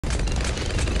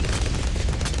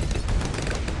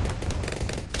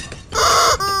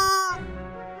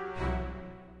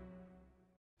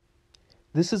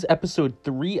This is episode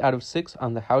 3 out of 6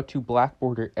 on the How to Black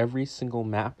Border Every Single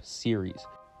Map series.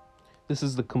 This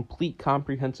is the complete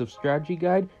comprehensive strategy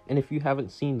guide, and if you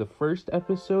haven't seen the first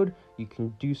episode, you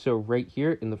can do so right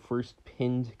here in the first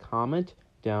pinned comment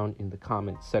down in the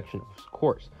comment section, of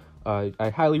course.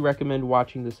 I highly recommend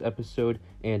watching this episode,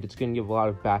 and it's going to give a lot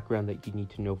of background that you need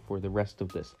to know for the rest of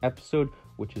this episode,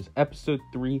 which is episode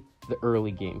 3, the early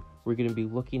game. We're going to be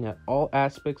looking at all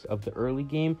aspects of the early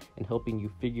game and helping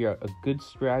you figure out a good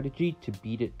strategy to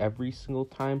beat it every single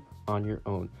time on your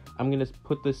own. I'm going to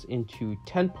put this into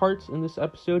 10 parts in this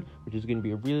episode, which is going to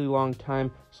be a really long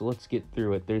time, so let's get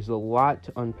through it. There's a lot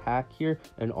to unpack here,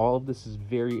 and all of this is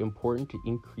very important to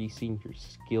increasing your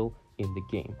skill in the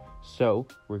game. So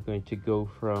we're going to go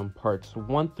from parts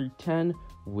 1 through 10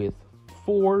 with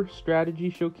 4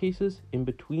 strategy showcases in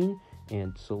between,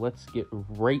 and so let's get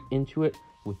right into it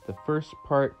with the first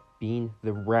part being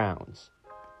the rounds.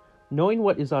 Knowing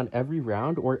what is on every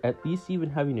round, or at least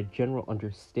even having a general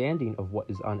understanding of what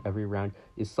is on every round,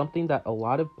 is something that a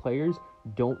lot of players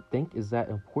don't think is that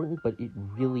important, but it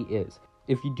really is.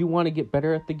 If you do want to get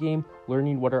better at the game,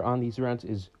 learning what are on these rounds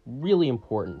is really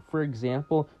important. For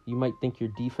example, you might think your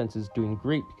defense is doing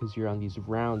great because you're on these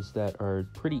rounds that are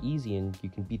pretty easy and you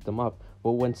can beat them up.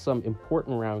 But when some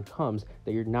important round comes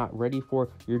that you're not ready for,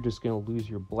 you're just going to lose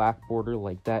your black border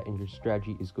like that and your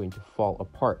strategy is going to fall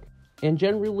apart. And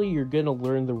generally, you're going to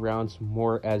learn the rounds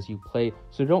more as you play,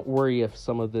 so don't worry if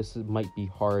some of this might be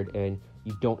hard and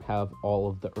you don't have all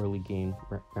of the early game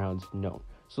rounds known.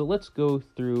 So let's go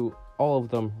through all of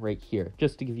them right here,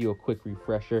 just to give you a quick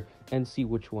refresher and see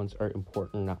which ones are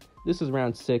important or not. This is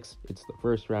round 6, it's the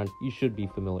first round, you should be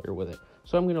familiar with it.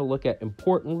 So I'm going to look at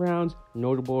important rounds,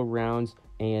 notable rounds,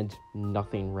 and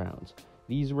nothing rounds.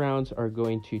 These rounds are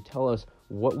going to tell us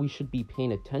what we should be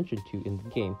paying attention to in the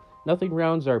game. Nothing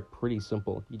rounds are pretty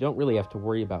simple. You don't really have to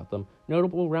worry about them.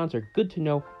 Notable rounds are good to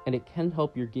know, and it can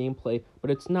help your gameplay, but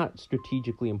it's not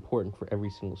strategically important for every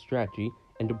single strategy.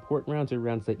 And important rounds are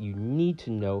rounds that you need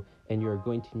to know, and you're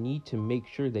going to need to make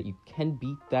sure that you can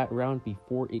beat that round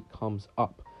before it comes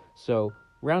up. So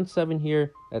round 7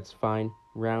 here, that's fine.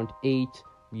 Round 8,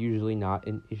 usually not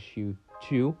an issue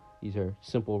too. These are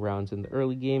simple rounds in the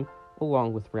early game,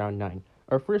 along with round 9.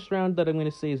 Our first round that I'm going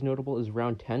to say is notable is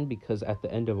round 10, because at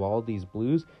the end of all these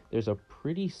blues, there's a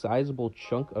pretty sizable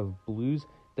chunk of blues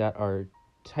that are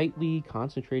tightly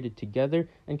concentrated together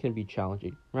and can be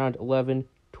challenging. Round 11,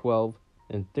 12,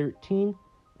 and 13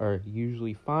 are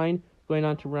usually fine. Going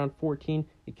on to round 14,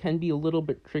 it can be a little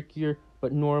bit trickier,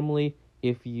 but normally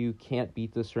if you can't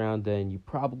beat this round, then you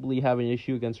probably have an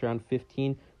issue against round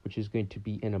 15, which is going to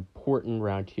be an important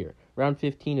round here. Round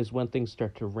 15 is when things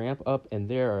start to ramp up, and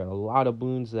there are a lot of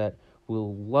Bloons that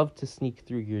will love to sneak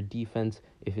through your defense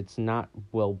if it's not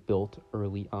well built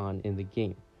early on in the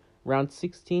game. Round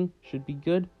 16 should be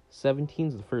good. 17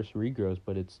 is the first regrows,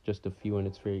 but it's just a few and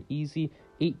it's very easy.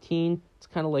 18, it's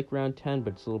kind of like round 10,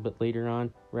 but it's a little bit later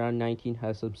on. Round 19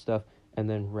 has some stuff, and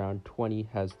then round 20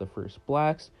 has the first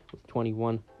blacks, with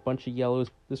 21, a bunch of yellows.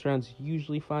 This round's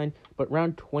usually fine, but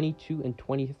round 22 and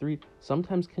 23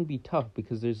 sometimes can be tough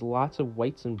because there's lots of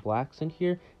whites and blacks in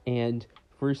here, and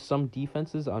for some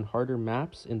defenses on harder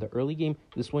maps in the early game,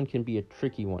 this one can be a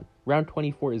tricky one. Round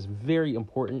 24 is very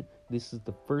important. This is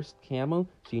the first camo,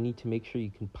 so you need to make sure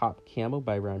you can pop camo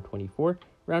by round 24.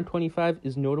 Round 25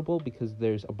 is notable because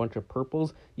there's a bunch of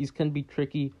purples. These can be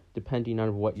tricky depending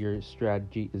on what your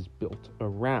strategy is built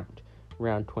around.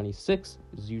 Round 26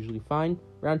 is usually fine.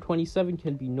 Round 27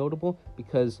 can be notable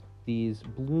because these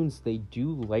Bloons, they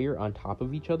do layer on top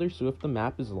of each other, so if the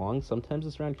map is long, sometimes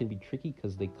this round can be tricky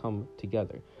because they come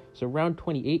together. So round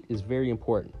 28 is very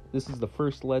important. This is the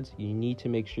first leads. You need to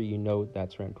make sure you know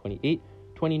that's round 28.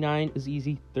 29 is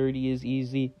easy, 30 is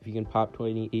easy. If you can pop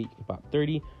 28, you can pop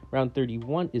 30. Round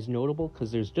 31 is notable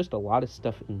because there's just a lot of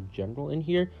stuff in general in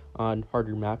here. On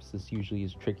harder maps, this usually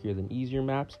is trickier than easier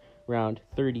maps. Round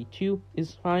 32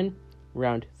 is fine.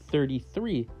 Round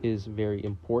 33 is very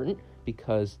important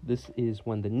because this is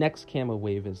when the next camo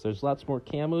wave is. There's lots more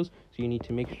camos, so you need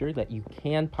to make sure that you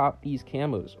can pop these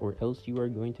camos, or else you are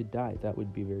going to die. That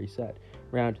would be very sad.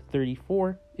 Round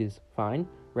 34 is fine.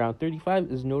 Round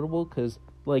 35 is notable because,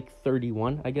 like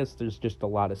 31, I guess there's just a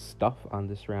lot of stuff on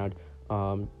this round.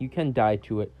 You can die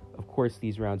to it. Of course,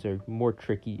 these rounds are more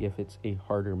tricky if it's a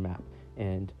harder map.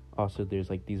 And also, there's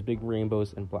like these big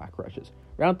rainbows and black rushes.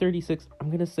 Round 36, I'm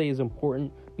going to say is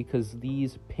important because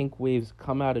these pink waves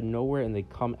come out of nowhere and they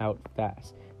come out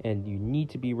fast. And you need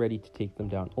to be ready to take them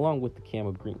down, along with the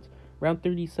camo greens. Round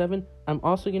 37, I'm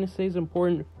also going to say is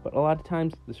important, but a lot of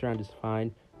times this round is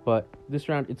fine. But this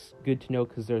round, it's good to know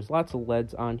because there's lots of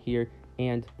leads on here,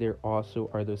 and there also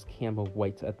are those camo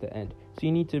whites at the end. So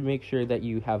you need to make sure that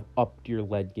you have upped your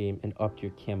lead game and upped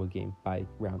your camo game by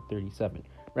round 37.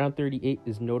 Round 38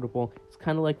 is notable. It's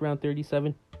kind of like round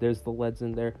 37. There's the leads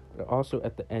in there, but also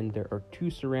at the end there are 2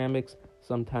 ceramics.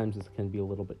 Sometimes this can be a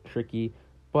little bit tricky,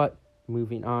 but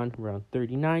moving on, round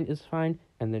 39 is fine,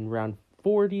 and then round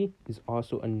 40 is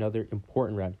also another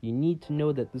important round. You need to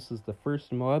know that this is the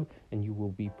first Moab, and you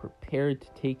will be prepared to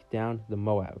take down the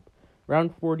Moab.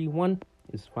 Round 41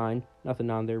 is fine, nothing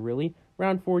on there really.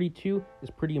 Round 42 is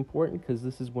pretty important because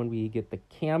this is when we get the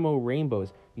camo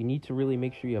rainbows. You need to really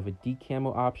make sure you have a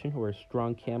decamo option or a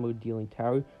strong camo dealing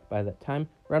tower by that time.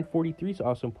 Round 43 is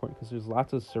also important because there's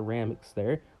lots of ceramics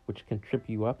there, which can trip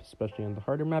you up, especially on the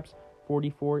harder maps.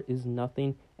 44 is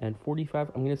nothing, and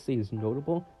 45 I'm going to say is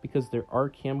notable because there are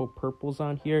camo purples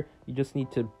on here. You just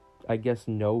need to, I guess,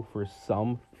 know for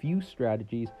some few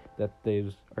strategies that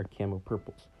those are camo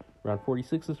purples. Round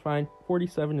 46 is fine.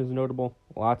 47 is notable.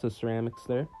 Lots of ceramics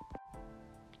there.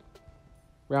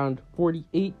 Round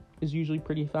 48 is usually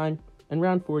pretty fine. And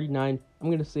round 49, I'm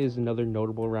going to say is another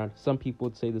notable round. Some people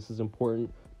would say this is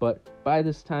important, but by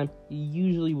this time, you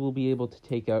usually will be able to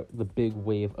take out the big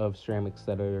wave of ceramics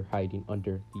that are hiding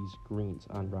under these greens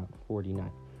on round 49.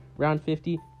 Round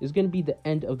 50 is going to be the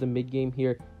end of the mid-game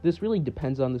here. This really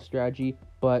depends on the strategy,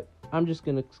 but I'm just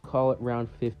going to call it round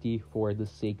 50 for the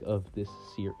sake of this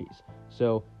series.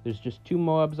 So there's just 2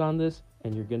 Moabs on this,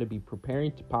 and you're going to be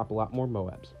preparing to pop a lot more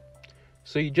Moabs.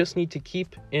 So you just need to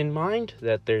keep in mind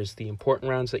that there's the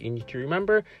important rounds that you need to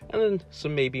remember, and then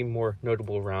some maybe more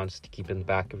notable rounds to keep in the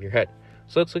back of your head.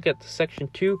 So let's look at section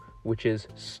 2, which is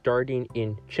starting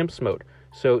in Chimps mode.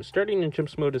 So starting in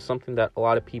Chimps mode is something that a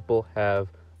lot of people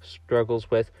have struggles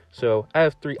with. So I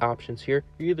have 3 options here.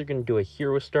 You're either going to do a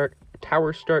hero start, a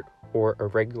tower start, or a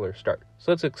regular start.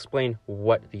 So let's explain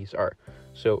what these are.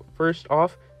 So first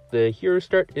off, the hero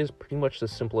start is pretty much the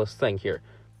simplest thing here.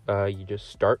 You just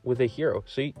start with a hero.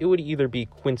 So it would either be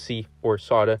Quincy or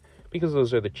Soda, because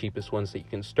those are the cheapest ones that you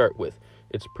can start with.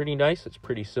 It's pretty nice, it's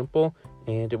pretty simple,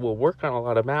 and it will work on a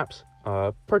lot of maps,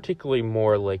 particularly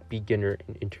more like beginner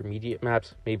and intermediate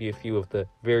maps, maybe a few of the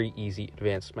very easy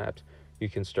advanced maps. You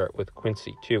can start with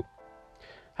Quincy too.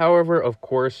 However, of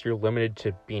course, you're limited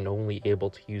to being only able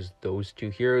to use those 2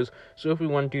 heroes, so if we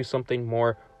want to do something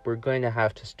more, we're going to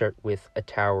have to start with a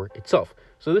tower itself.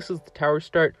 So this is the tower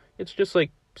start. It's just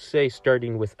like, say,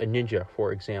 starting with a ninja,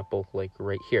 for example, like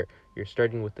right here. You're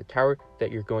starting with the tower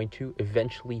that you're going to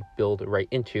eventually build right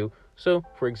into. So,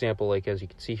 for example, like as you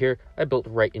can see here, I built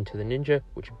right into the ninja,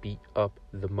 which beat up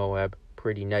the Moab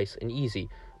pretty nice and easy.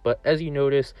 But as you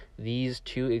notice, these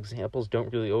 2 examples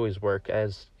don't really always work.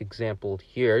 As exampled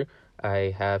here,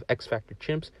 I have X Factor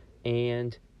Chimps,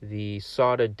 and the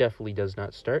Soda definitely does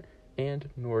not start, and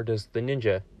nor does the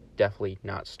ninja definitely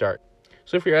not start.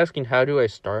 So if you're asking how do I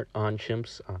start on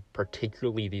Chimps,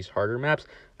 particularly these harder maps,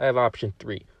 I have option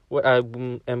 3, what I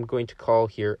am going to call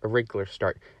here a regular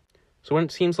start. So when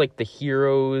it seems like the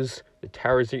heroes, the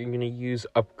towers that you're going to use,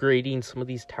 upgrading some of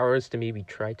these towers to maybe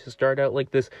try to start out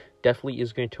like this definitely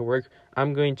is going to work,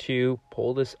 I'm going to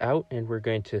pull this out and we're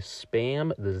going to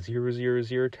spam the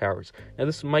 000 towers. Now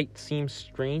this might seem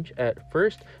strange at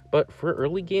first, but for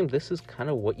early game, this is kind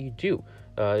of what you do.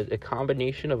 A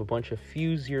combination of a bunch of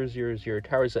few 000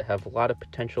 towers that have a lot of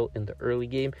potential in the early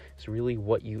game is really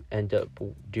what you end up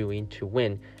doing to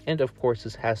win. And of course,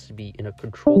 this has to be in a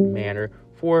controlled manner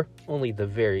for only the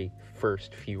very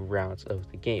first few rounds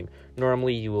of the game.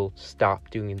 Normally, you will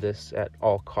stop doing this at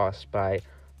all costs by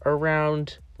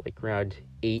around round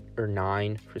 8 or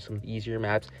 9 for some of the easier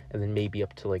maps, and then maybe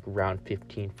up to like round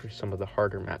 15 for some of the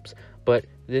harder maps. But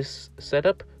this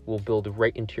setup will build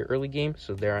right into your early game.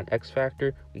 So there on X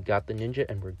Factor, we got the ninja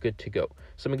and we're good to go.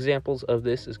 Some examples of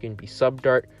this is going to be Sub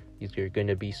Dart. These are going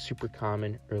to be super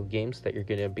common early games that you're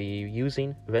going to be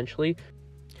using eventually.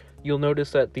 You'll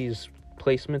notice that these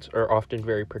placements are often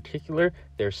very particular.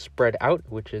 They're spread out,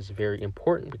 which is very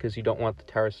important because you don't want the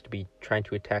towers to be trying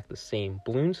to attack the same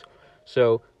balloons.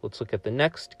 So let's look at the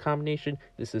next combination.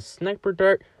 This is Sniper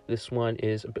Dart. This one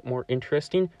is a bit more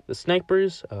interesting. The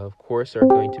snipers, of course, are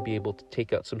going to be able to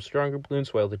take out some stronger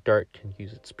balloons, while the dart can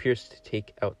use its pierce to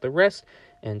take out the rest.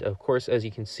 And of course, as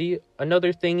you can see,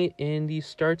 another thing in these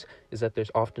starts is that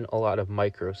there's often a lot of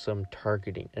micro, some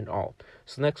targeting and all.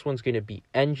 So the next one's going to be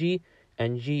NG.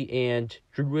 NG and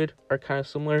Druid are kind of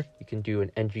similar. You can do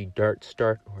an NG Dart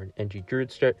start or an NG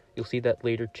Druid start. You'll see that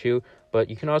later too, but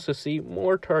you can also see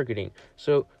more targeting.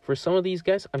 So for some of these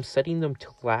guys, I'm setting them to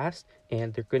last,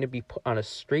 and they're going to be put on a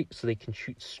straight so they can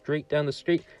shoot straight down the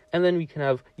straight, and then we can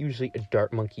have usually a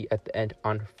dart monkey at the end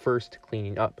on first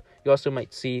cleaning up. You also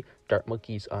might see dart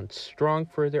monkeys on strong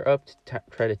further up to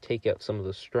try to take out some of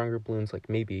the stronger balloons, like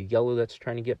maybe a yellow that's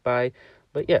trying to get by.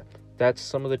 But yeah, that's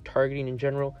some of the targeting in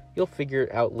general. You'll figure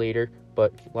it out later.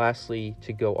 But lastly,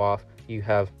 to go off, you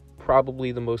have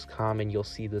probably the most common, you'll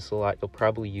see this a lot, you'll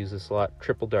probably use this a lot,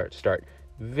 triple dart start.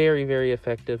 Very, very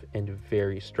effective and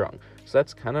very strong. So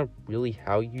that's kind of really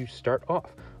how you start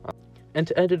off. And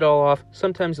to end it all off,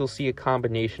 sometimes you'll see a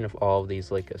combination of all of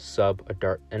these, like a sub, a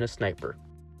dart, and a sniper.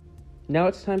 Now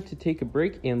it's time to take a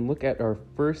break and look at our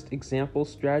first example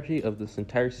strategy of this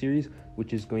entire series,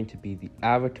 which is going to be the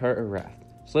Avatar of Wrath.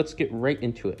 So let's get right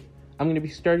into it. I'm going to be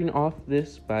starting off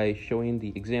this by showing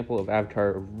the example of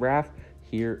Avatar of Wrath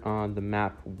here on the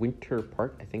map Winter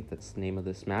Park. I think that's the name of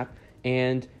this map.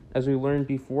 And as we learned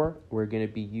before, we're going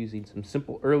to be using some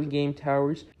simple early game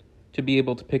towers to be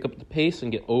able to pick up the pace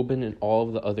and get Oben and all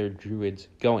of the other druids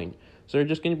going. So we're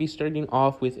just going to be starting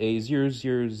off with a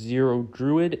 0/0/0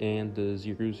 druid and the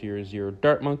 0/0/0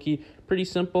 dart monkey. Pretty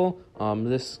simple.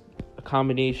 This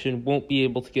combination won't be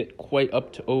able to get quite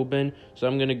up to Oben, so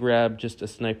I'm going to grab just a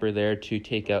sniper there to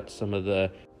take out some of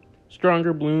the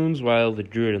stronger balloons while the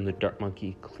druid and the dart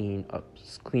monkey clean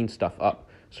stuff up.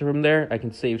 So from there, I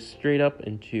can save straight up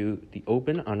into the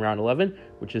Oben on round 11,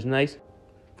 which is nice.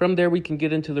 From there, we can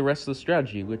get into the rest of the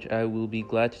strategy, which I will be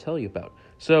glad to tell you about.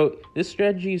 So this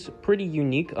strategy is pretty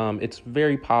unique. It's a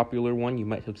very popular one. You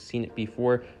might have seen it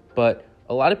before, but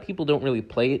a lot of people don't really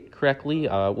play it correctly.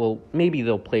 Well, maybe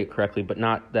they'll play it correctly, but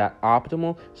not that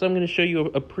optimal. So I'm going to show you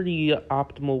a pretty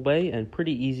optimal way and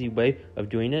pretty easy way of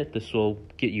doing it. This will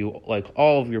get you like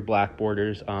all of your black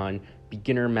borders on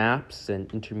beginner maps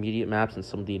and intermediate maps and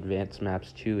some of the advanced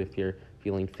maps too, if you're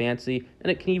feeling fancy.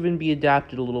 And it can even be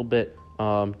adapted a little bit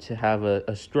to have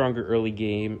a stronger early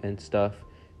game and stuff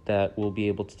that will be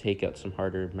able to take out some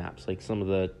harder maps, like some of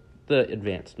the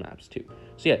advanced maps too.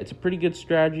 So yeah, it's a pretty good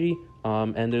strategy,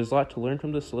 and there's a lot to learn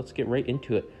from this, so let's get right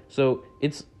into it. So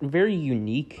it's very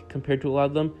unique compared to a lot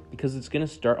of them because it's going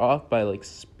to start off by like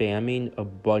spamming a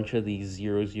bunch of these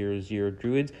 0/0/0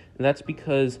 druids, and that's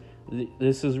because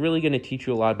this is really going to teach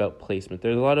you a lot about placement.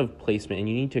 There's a lot of placement, and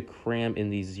you need to cram in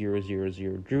these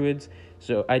 0/0/0 druids.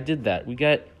 So I did that. We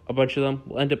got a bunch of them.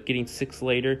 We'll end up getting 6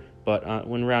 later, but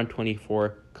when round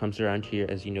 24 comes around here,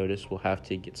 as you notice, we'll have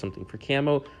to get something for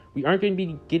camo. We aren't going to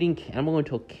be getting camo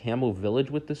until Camo Village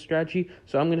with this strategy,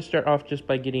 so I'm going to start off just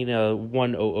by getting a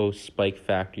 100 Spike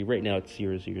Factory. Right now it's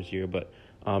 0/0/0, but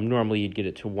normally you'd get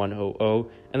it to 100,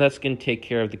 and that's going to take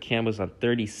care of the camos on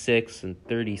 36 and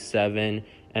 37,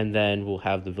 and then we'll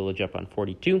have the village up on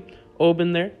 42.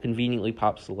 Oben there conveniently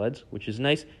pops the leads, which is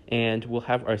nice, and we'll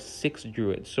have our 6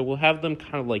 druids. So we'll have them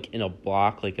kind of like in a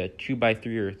block, like a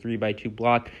 2x3 or a 3x2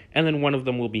 block, and then one of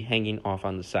them will be hanging off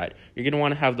on the side. You're going to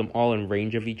want to have them all in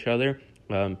range of each other,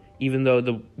 even though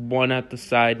the one at the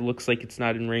side looks like it's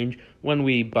not in range. When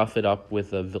we buff it up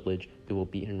with a village, it will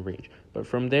be in range. But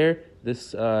from there,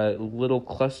 this little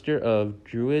cluster of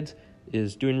druids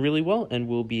is doing really well, and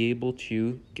we'll be able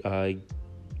to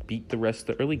beat the rest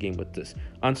of the early game with this.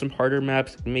 On some harder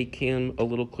maps, it may come a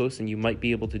little close, and you might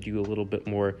be able to do a little bit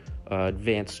more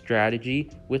advanced strategy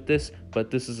with this, but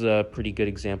this is a pretty good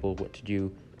example of what to do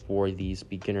for these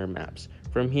beginner maps.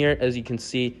 From here, as you can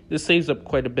see, this saves up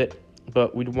quite a bit,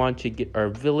 but we'd want to get our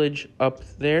village up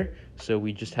there. So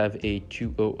we just have a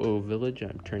 200 village.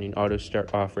 I'm turning auto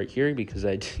start off right here because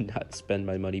I did not spend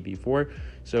my money before.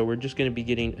 So we're just going to be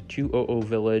getting a 200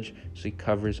 village, so it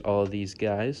covers all of these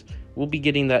guys. We'll be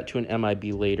getting that to an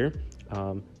MIB later.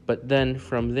 But then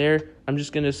from there, I'm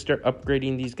just going to start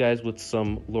upgrading these guys with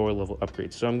some lower level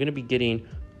upgrades. So I'm going to be getting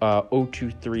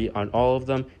 023 on all of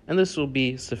them, and this will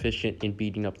be sufficient in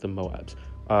beating up the Moabs.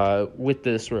 With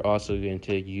this, we're also going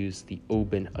to use the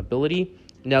Oben ability.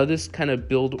 Now this kind of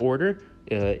build order,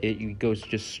 it goes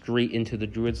just straight into the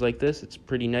druids like this. It's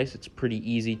pretty nice. It's pretty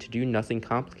easy to do, nothing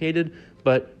complicated.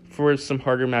 But for some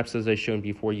harder maps, as I shown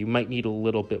before, you might need a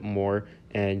little bit more.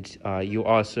 And you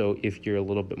also, if you're a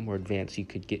little bit more advanced, you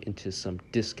could get into some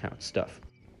discount stuff.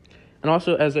 And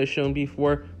also, as I shown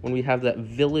before, when we have that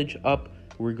village up,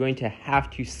 we're going to have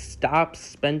to stop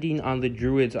spending on the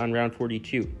druids on round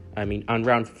 42. On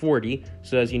round 40.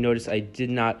 So as you notice, I did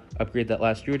not upgrade that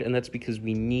last druid, and that's because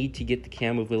we need to get the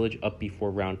camo village up before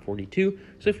round 42.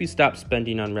 So if you stop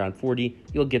spending on round 40,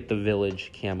 you'll get the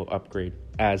village camo upgrade,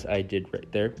 as I did right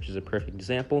there, which is a perfect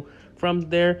example. From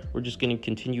there, we're just going to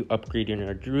continue upgrading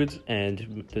our druids,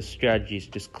 and the strategy is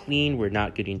just clean. We're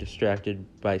not getting distracted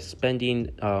by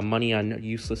spending money on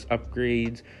useless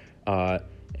upgrades.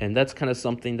 And that's kind of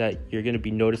something that you're going to be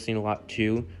noticing a lot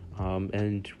too.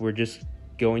 and we're just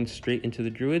going straight into the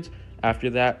druids.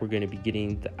 After that, we're going to be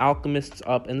getting the alchemists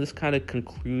up, and this kind of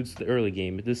concludes the early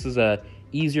game. This is a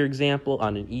easier example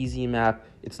on an easy map.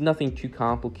 It's nothing too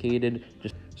complicated.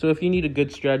 So if you need a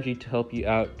good strategy to help you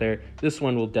out there, this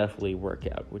one will definitely work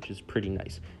out, which is pretty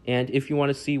nice. And if you want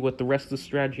to see what the rest of the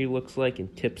strategy looks like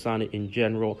and tips on it in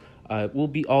general,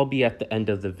 will all be at the end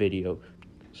of the video.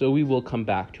 So we will come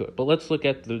back to it. But let's look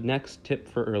at the next tip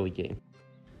for early game.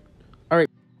 Alright,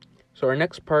 so our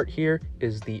next part here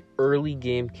is the early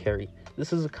game carry.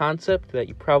 This is a concept that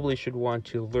you probably should want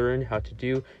to learn how to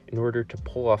do in order to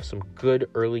pull off some good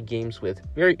early games with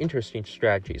very interesting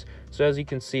strategies. So as you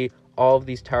can see, all of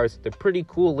these towers, they're pretty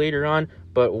cool later on,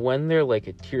 but when they're like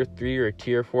a tier 3 or a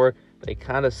tier 4, they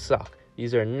kind of suck.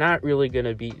 These are not really going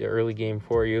to beat the early game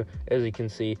for you. As you can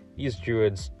see, these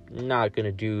druids not going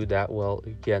to do that well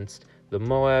against the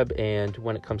Moab, and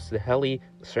when it comes to the heli,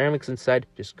 the ceramics inside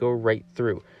just go right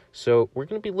through. So we're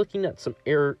going to be looking at some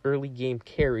early game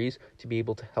carries to be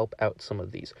able to help out some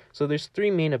of these. So there's 3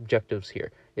 main objectives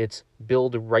here. It's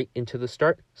build right into the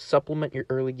start, supplement your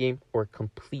early game, or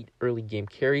complete early game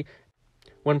carry.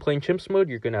 When playing Chimps mode,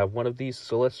 you're going to have one of these,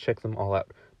 so let's check them all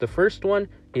out. The first one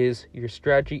is your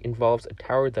strategy involves a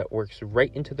tower that works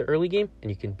right into the early game,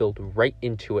 and you can build right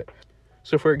into it.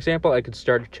 So for example, I could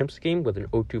start a Chimps game with an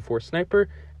 024 sniper,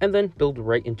 and then build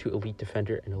right into Elite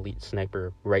Defender and Elite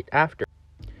Sniper right after.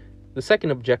 The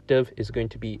second objective is going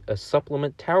to be a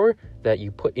supplement tower that you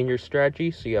put in your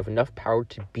strategy so you have enough power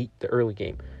to beat the early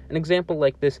game. An example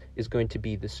like this is going to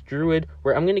be this druid,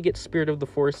 where I'm going to get Spirit of the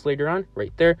Forest later on,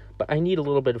 right there, but I need a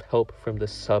little bit of help from the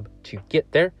sub to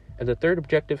get there. And the third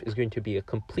objective is going to be a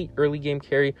complete early game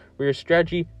carry, where your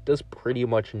strategy does pretty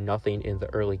much nothing in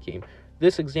the early game.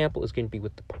 This example is going to be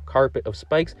with the Carpet of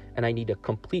Spikes, and I need a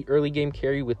complete early game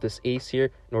carry with this ace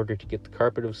here in order to get the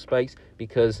Carpet of Spikes,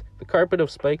 because the Carpet of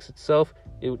Spikes itself,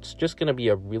 it's just going to be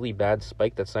a really bad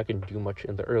spike that's not going to do much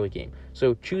in the early game.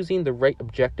 So choosing the right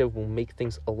objective will make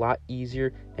things a lot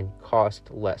easier and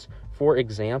cost less. For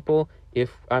example,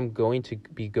 if I'm going to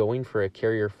be going for a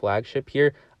carrier flagship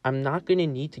here, I'm not going to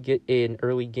need to get an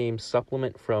early game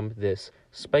supplement from this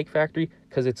spike factory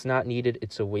because it's not needed.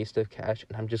 It's a waste of cash,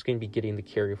 and I'm just going to be getting the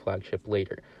carrier flagship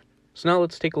later. So now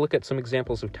let's take a look at some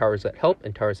examples of towers that help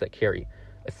and towers that carry.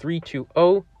 A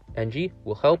 320 NG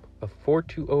will help. A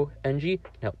 420 NG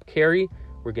can help carry.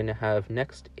 We're going to have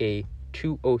next a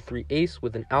 203 ace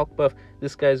with an alch buff.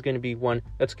 This guy is going to be one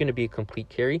that's going to be a complete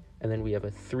carry. And then we have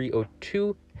a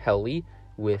 302 heli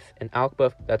with an alch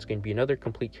buff. That's going to be another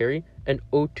complete carry. An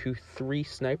 023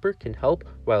 sniper can help,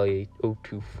 while a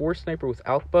 024 sniper with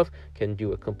alch buff can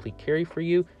do a complete carry for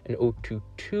you. An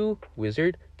 022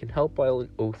 wizard can help, while an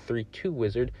 032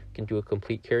 wizard can do a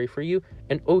complete carry for you.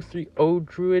 An 030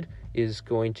 druid is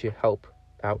going to help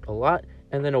out a lot,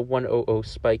 and then a 100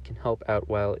 spike can help out,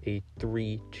 while a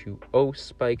 320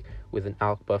 spike with an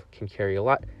alch buff can carry a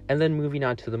lot. And then moving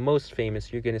on to the most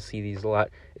famous, you're going to see these a lot.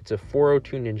 It's a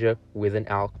 402 ninja with an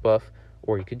alch buff,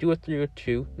 or you could do a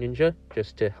 302 ninja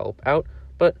just to help out,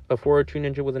 but a 402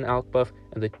 ninja with an alch buff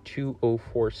and the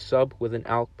 204 sub with an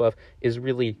alch buff is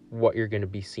really what you're going to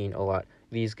be seeing a lot.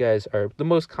 These guys are the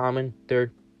most common.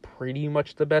 They're pretty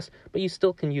much the best, but you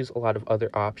still can use a lot of other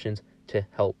options to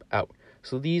help out.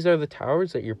 So these are the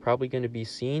towers that you're probably going to be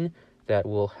seeing that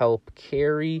will help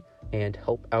carry and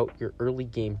help out your early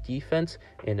game defense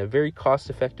in a very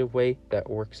cost-effective way that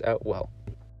works out well.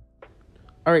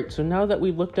 Alright, so now that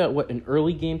we've looked at what an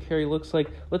early game carry looks like,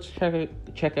 let's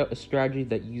check out a strategy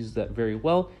that uses that very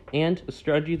well, and a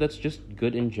strategy that's just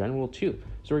good in general too.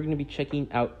 So we're going to be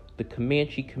checking out the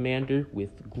Comanche Commander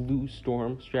with Glue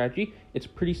Storm strategy. It's a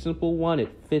pretty simple one,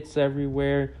 it fits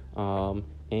everywhere,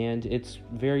 and it's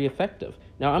very effective.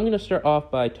 Now I'm going to start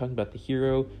off by talking about the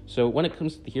hero. So when it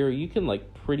comes to the hero, you can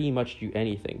pretty much do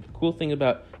anything. The cool thing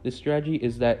about this strategy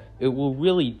is that it will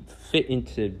really fit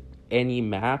into any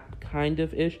map kind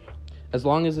of ish. As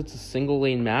long as it's a single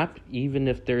lane map, even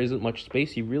if there isn't much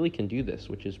space, you really can do this,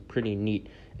 which is pretty neat.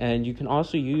 And you can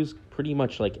also use pretty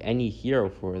much any hero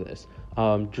for this.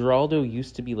 Geraldo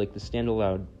used to be the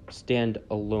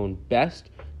standalone best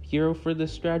hero for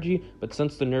this strategy, but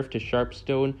since the nerf to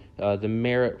Sharpstone, the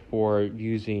merit for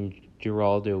using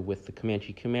Geraldo with the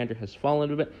Comanche Commander has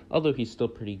fallen a bit, although he's still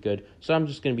pretty good. So I'm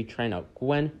just going to be trying out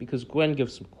Gwen, because Gwen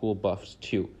gives some cool buffs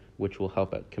too, which will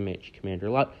help out Comanche Commander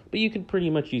a lot, but you can pretty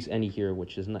much use any hero,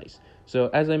 which is nice. So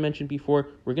as I mentioned before,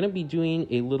 we're going to be doing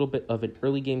a little bit of an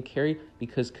early game carry,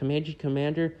 because Comanche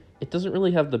Commander, it doesn't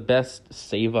really have the best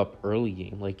save up early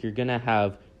game. You're going to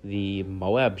have the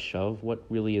Moab shove. What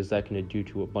really is that going to do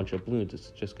to a bunch of Bloons? It's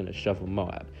just going to shove a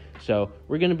Moab. So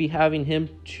we're going to be having him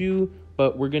to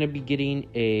but we're going to be getting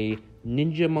a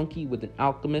ninja monkey with an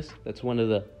alchemist. That's one of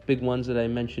the big ones that I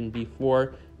mentioned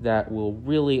before that will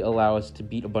really allow us to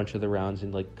beat a bunch of the rounds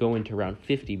and like go into round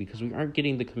 50, because we aren't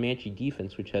getting the Comanche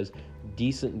defense, which has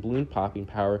decent balloon popping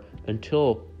power,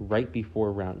 until right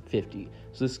before round 50.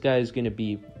 So this guy is going to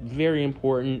be very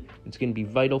important. It's going to be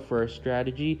vital for our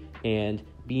strategy, and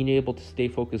being able to stay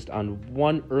focused on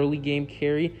one early game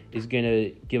carry is going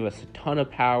to give us a ton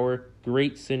of power,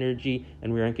 great synergy,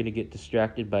 and we aren't going to get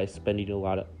distracted by spending a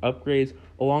lot of upgrades.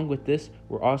 Along with this,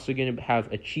 we're also going to have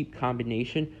a cheap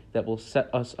combination that will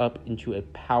set us up into a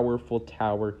powerful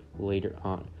tower later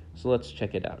on. So let's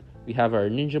check it out. We have our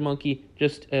ninja monkey,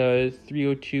 just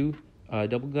 302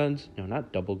 double guns. No,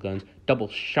 not double guns, double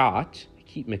shot. I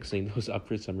keep mixing those up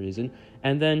for some reason.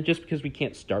 And then just because we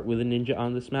can't start with a ninja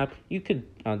on this map, you could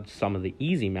on some of the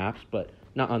easy maps, but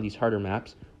not on these harder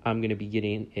maps. I'm going to be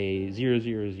getting a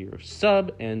 000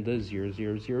 sub and the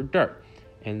 000 dart.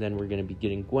 And then we're going to be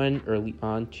getting Gwen early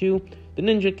on too. The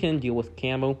ninja can deal with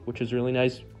camo, which is really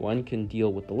nice. Gwen can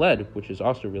deal with the lead, which is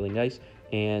also really nice.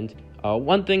 And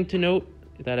one thing to note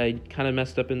that I kind of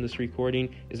messed up in this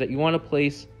recording is that you want to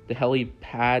place the heli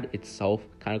pad itself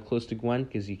kind of close to Gwen,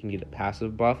 because you can get a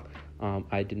passive buff.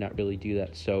 I did not really do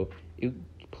that, so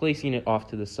placing it off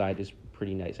to the side is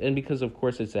pretty nice. And because of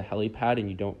course it's a helipad and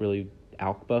you don't really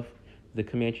alch buff the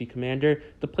Comanche commander,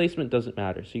 the placement doesn't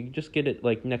matter. So you just get it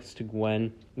like next to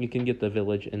Gwen, you can get the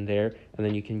village in there, and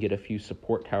then you can get a few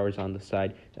support towers on the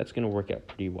side. That's going to work out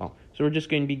pretty well. So we're just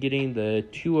going to be getting the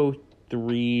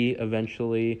 203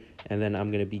 eventually, and then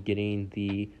I'm going to be getting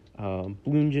the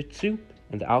Bloon Jitsu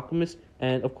and the alchemist.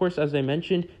 And of course, as I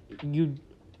mentioned,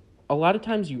 a lot of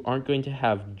times you aren't going to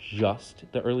have just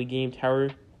the early game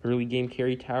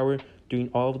carry tower doing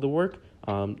all of the work.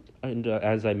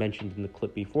 As I mentioned in the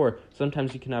clip before,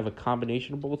 sometimes you can have a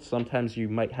combination of both. Sometimes you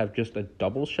might have just a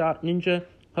double shot ninja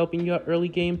helping you out early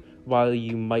game, while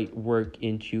you might work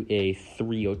into a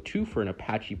 302 for an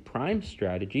Apache Prime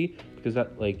strategy, because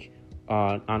that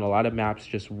on a lot of maps,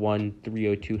 just one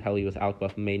 302 heli with alch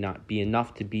buff may not be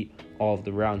enough to beat all of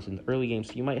the rounds in the early game.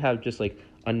 So you might have just like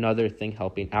another thing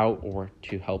helping out or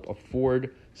to help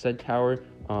afford said tower.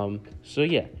 So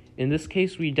yeah, in this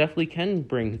case, we definitely can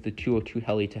bring the 202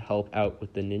 heli to help out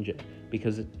with the ninja,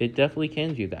 because it definitely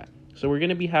can do that. So we're going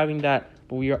to be having that,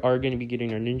 but we are going to be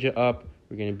getting our ninja up.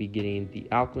 We're going to be getting the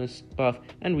alchemist buff,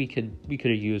 and we could have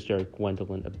used our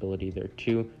Gwendolyn ability there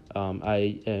too.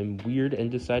 I am weird and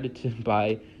decided to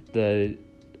buy the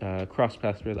cross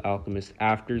path for the alchemist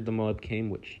after the Moab came,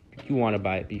 which you want to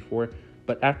buy it before.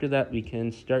 But after that, we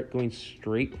can start going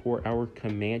straight for our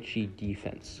Comanche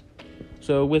defense.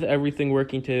 So with everything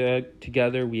working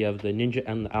together, we have the ninja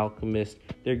and the alchemist.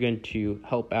 They're going to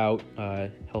help out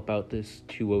this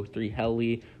 203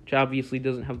 heli, which obviously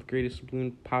doesn't have the greatest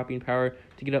balloon popping power,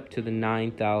 to get up to the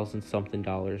 $9,000 something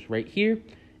right here.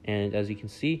 And as you can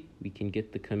see, we can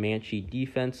get the Comanche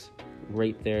defense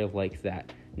right there like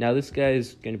that. Now this guy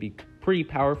is going to be pretty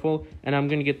powerful, and I'm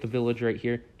going to get the village right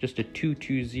here, just a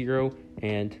 220,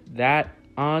 and that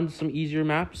on some easier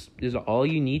maps is all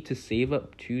you need to save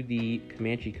up to the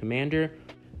Comanche commander.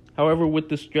 However, with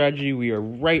this strategy, we are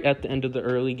right at the end of the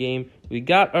early game. We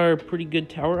got our pretty good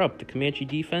tower up, the Comanche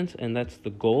defense, and that's the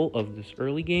goal of this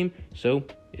early game, so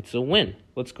it's a win.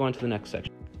 Let's go on to the next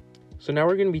section. So now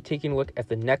we're going to be taking a look at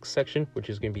the next section, which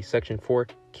is going to be section 4,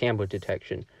 camo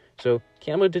detection. So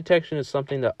camo detection is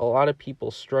something that a lot of people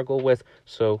struggle with,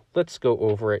 so let's go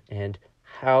over it and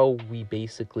how we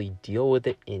basically deal with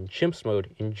it in Chimps mode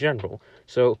in general.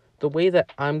 So the way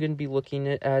that I'm going to be looking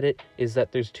at it is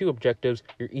that there's two objectives.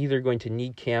 You're either going to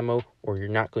need camo or you're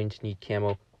not going to need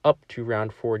camo up to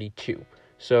round 42.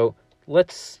 So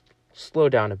let's slow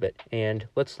down a bit and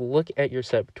let's look at your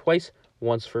setup twice,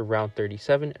 once for round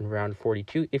 37 and round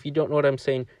 42. If you don't know what I'm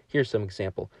saying, here's some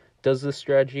example. Does this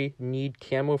strategy need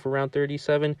camo for round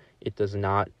 37? It does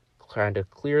not, kind of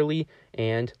clearly.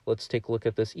 And let's take a look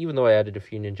at this. Even though I added a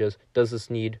few ninjas, does this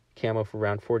need camo for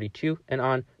round 42 and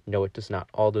on? No, it does not.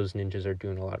 All those ninjas are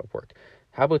doing a lot of work.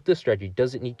 How about this strategy?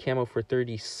 Does it need camo for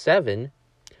 37?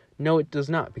 No, it does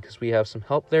not, because we have some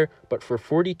help there. But for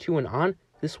 42 and on,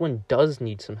 this one does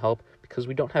need some help because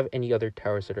we don't have any other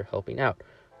towers that are helping out.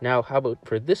 Now, how about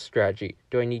for this strategy?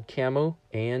 Do I need camo?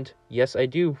 And yes, I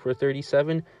do for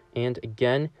 37. And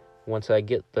again, once I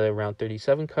get the round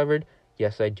 37 covered,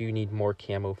 yes, I do need more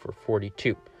camo for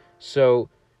 42. So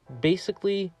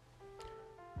basically,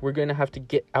 we're going to have to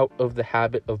get out of the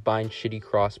habit of buying shitty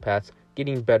cross paths,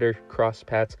 getting better cross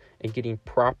paths, and getting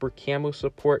proper camo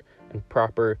support and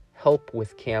proper help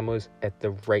with camos at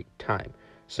the right time.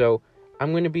 So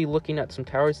I'm going to be looking at some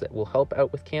towers that will help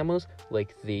out with camos,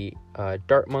 like the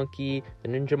Dart Monkey, the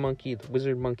Ninja Monkey, the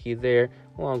Wizard Monkey there,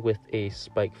 along with a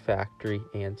Spike Factory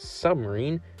and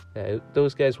Submarine.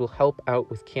 Those guys will help out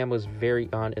with camos very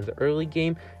on in the early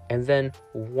game, and then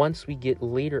once we get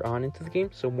later on into the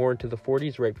game, so more into the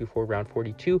 40s, right before round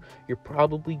 42, you're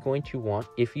probably going to want,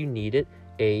 if you need it,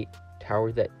 a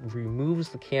tower that removes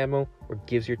the camo or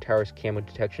gives your towers camo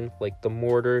detection, like the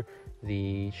Mortar,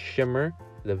 the Shimmer,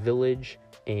 the Village,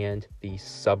 and the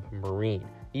Submarine.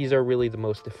 These are really the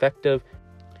most effective.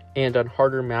 And on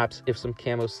harder maps, if some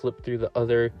camo slip through the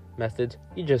other methods,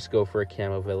 you just go for a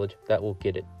camo village. That will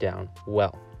get it down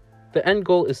well. The end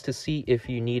goal is to see if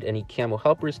you need any camo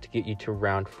helpers to get you to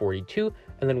round 42.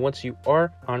 And then once you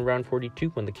are on round 42,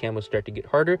 when the camos start to get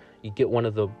harder, you get one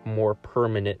of the more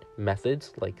permanent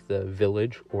methods, like the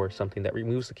village or something that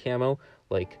removes the camo,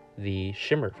 like the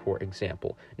Shimmer, for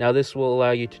example. Now this will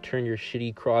allow you to turn your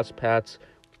shitty cross paths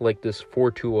like this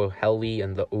 420 Heli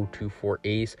and the 024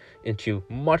 Ace into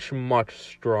much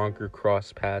stronger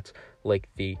cross paths like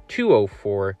the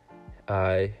 204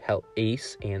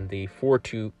 Ace and the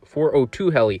 402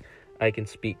 Heli. I can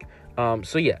speak.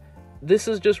 So yeah, this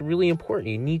is just really important.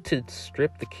 You need to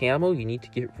strip the camo. You need to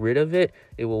get rid of it.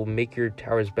 It will make your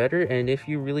towers better. And if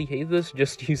you really hate this,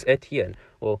 just use Etienne.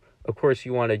 Well, of course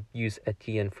you want to use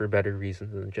Etienne for better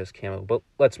reasons than just camo, but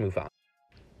let's move on.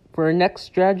 For our next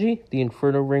strategy, the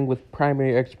Inferno Ring with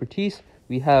primary expertise,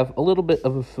 we have a little bit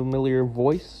of a familiar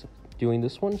voice doing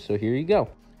this one, so here you go.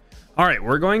 All right,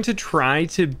 we're going to try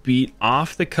to beat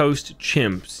off the coast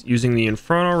chimps using the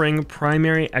Inferno Ring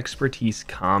primary expertise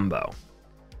combo.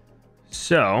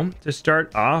 So, to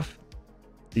start off,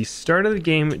 the start of the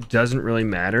game doesn't really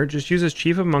matter. Just use as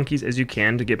chief of monkeys as you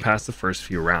can to get past the first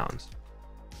few rounds.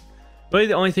 Really,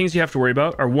 the only things you have to worry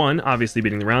about are 1, obviously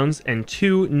beating the rounds, and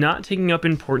 2, not taking up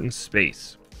important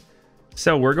space.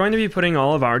 So we're going to be putting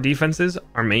all of our defenses,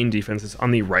 our main defenses,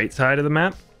 on the right side of the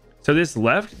map. So this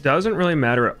left doesn't really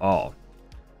matter at all.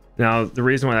 Now, the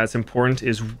reason why that's important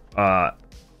is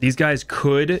these guys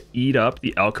could eat up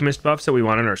the alchemist buffs that we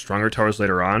want on our stronger towers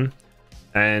later on.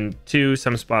 And 2,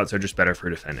 some spots are just better for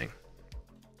defending.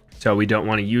 So we don't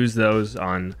want to use those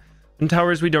on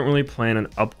towers we don't really plan on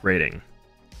upgrading.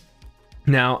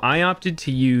 Now, I opted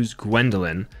to use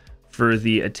Gwendolyn for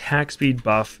the attack speed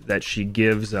buff that she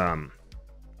gives to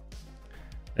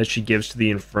the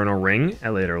Inferno Ring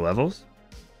at later levels.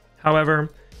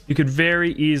 However, you could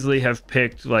very easily have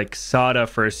picked like Sada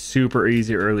for a super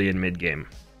easy early and mid game.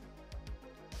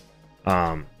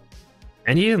 And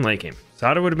even late game.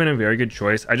 Sada would have been a very good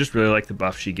choice. I just really like the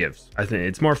buff she gives. I think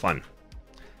it's more fun,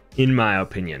 in my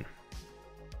opinion.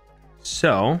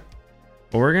 So,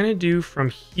 what we're gonna do from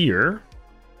here,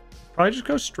 probably just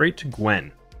go straight to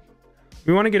Gwen.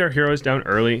 We want to get our heroes down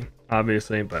early,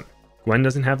 obviously, but Gwen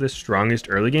doesn't have the strongest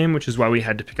early game, which is why we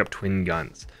had to pick up Twin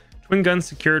Guns. Twin Guns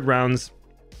secured rounds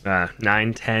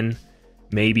 9, 10,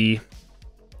 maybe,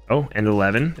 and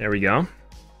 11. There we go.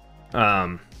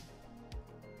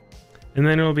 And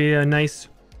then it'll be a nice,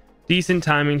 decent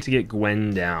timing to get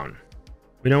Gwen down.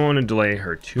 We don't want to delay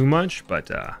her too much, but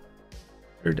put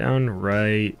her down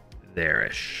right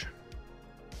there-ish.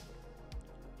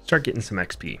 Start getting some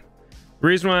XP. The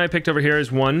reason why I picked over here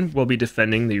is 1, we'll be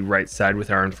defending the right side with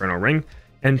our Inferno Ring,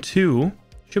 and 2,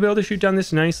 she'll be able to shoot down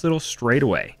this nice little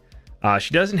straightaway.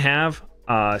 She doesn't have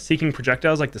seeking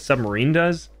projectiles like the Submarine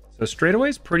does, so straightaway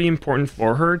is pretty important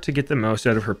for her to get the most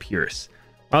out of her Pierce.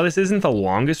 While this isn't the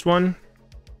longest one,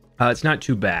 it's not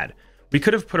too bad. We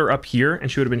could have put her up here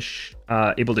and she would have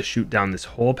been able to shoot down this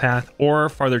whole path, or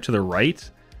farther to the right,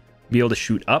 be able to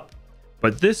shoot up.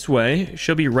 But this way,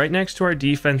 she'll be right next to our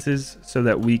defenses so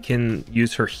that we can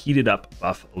use her heated up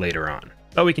buff later on.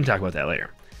 But we can talk about that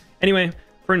later. Anyway,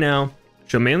 for now,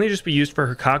 she'll mainly just be used for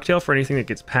her cocktail for anything that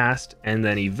gets past, and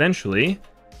then eventually,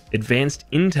 advanced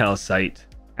intel sight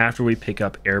after we pick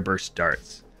up airburst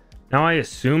darts. Now I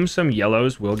assume some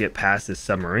yellows will get past this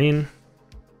Submarine.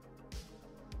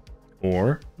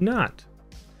 Or not.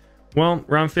 Well,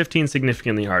 round 15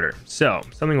 significantly harder, so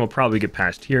something will probably get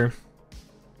past here.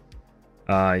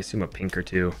 I assume a pink or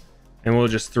 2, and we'll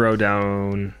just throw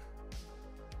down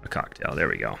a cocktail. There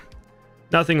we go.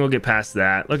 Nothing will get past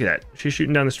that. Look at that. She's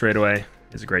shooting down the straightaway.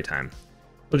 It's a great time.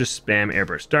 We'll just spam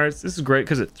airburst darts. This is great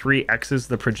because it 3x's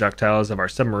the projectiles of our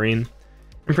Submarine.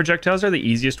 And projectiles are the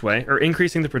easiest way, or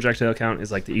increasing the projectile count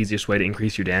is like the easiest way to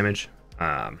increase your damage.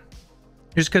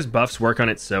 Just because buffs work on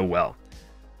it so well.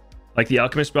 Like the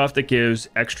Alchemist buff that gives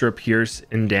extra pierce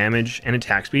and damage and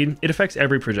attack speed, it affects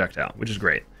every projectile, which is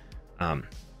great.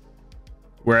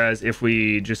 Whereas if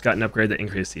we just got an upgrade that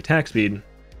increased the attack speed,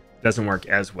 it doesn't work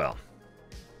as well.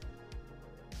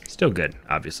 Still good,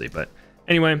 obviously, but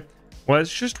anyway,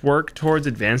 let's just work towards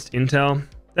advanced intel.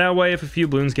 That way, if a few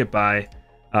balloons get by,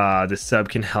 the sub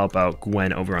can help out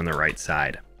Gwen over on the right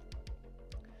side.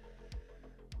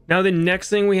 Now, the next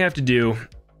thing we have to do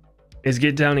is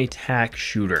get down a tack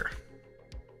shooter.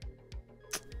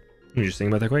 Can you just think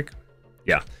about that quick?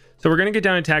 Yeah. So we're going to get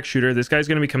down a tack shooter. This guy's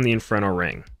going to become the Infernal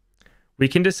Ring. We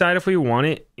can decide if we want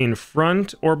it in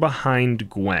front or behind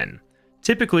Gwen.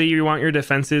 Typically, you want your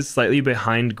defenses slightly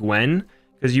behind Gwen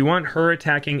because you want her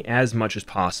attacking as much as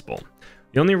possible.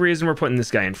 The only reason we're putting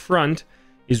this guy in front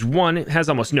is, one, it has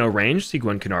almost no range, so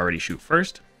Gwen can already shoot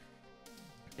first.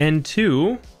 And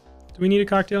two, do we need a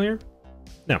cocktail here?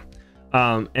 No.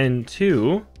 And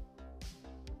two,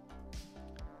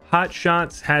 Hot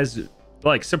Shots has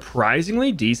like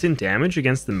surprisingly decent damage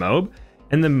against the mob,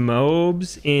 and the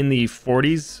mobs in the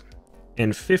 40s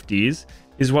and 50s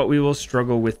is what we will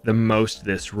struggle with the most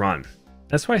this run.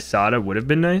 That's why Sada would have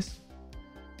been nice,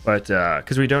 but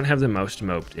because we don't have the most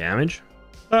mob damage,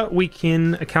 but we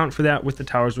can account for that with the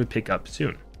towers we pick up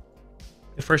soon.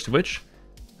 The first of which,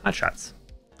 Hot Shots.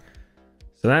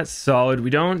 So that's solid.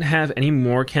 We don't have any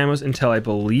more camos until I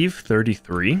believe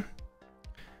 33,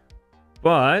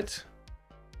 but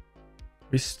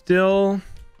we still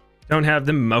don't have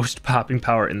the most popping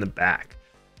power in the back.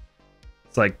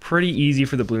 It's like pretty easy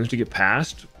for the balloons to get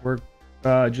past. We're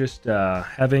just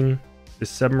having the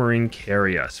submarine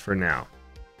carry us for now,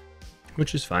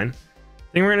 which is fine.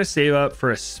 I think we're going to save up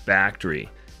for a Spactory.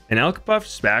 An elk buff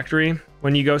Spactory,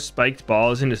 when you go spiked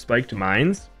balls into spiked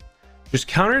mines, just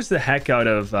counters the heck out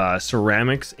of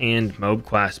ceramics and mob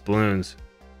class balloons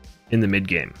in the mid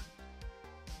game.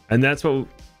 And that's what,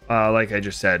 like I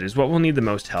just said, is what we'll need the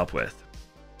most help with.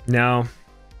 Now,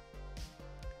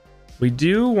 we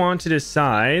do want to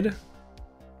decide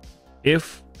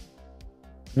if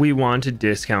we want to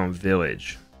discount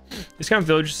village. Discount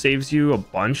village saves you a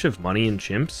bunch of money in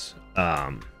chimps,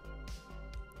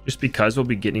 just because we'll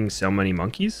be getting so many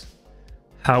monkeys.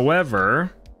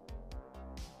 However,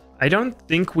 I don't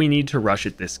think we need to rush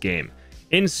it this game.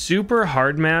 In super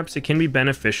hard maps, it can be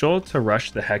beneficial to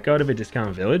rush the heck out of a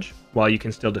discount village while you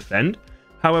can still defend.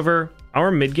 However,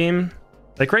 our mid game,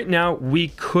 like right now, we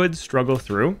could struggle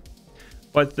through,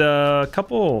 but the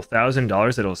couple $1,000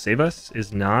 that it'll save us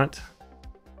is not,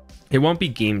 it won't be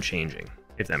game changing,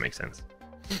 if that makes sense.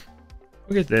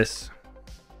 Look at this.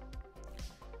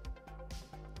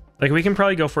 Like, we can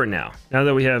probably go for it now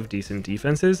that we have decent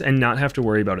defenses and not have to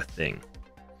worry about a thing,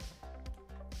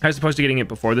 as opposed to getting it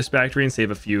before this factory and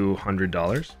save a few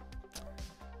 $100.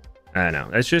 I don't know.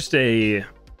 That's just a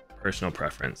personal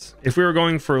preference. If we were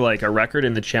going for like a record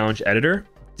in the challenge editor,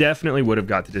 definitely would have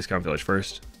got the discount village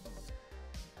first.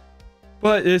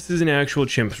 But this is an actual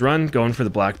chimps run, going for the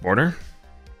black border.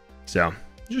 So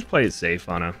just play it safe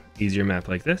on a easier map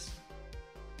like this.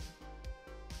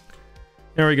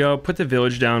 There we go. Put the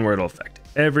village down where it'll affect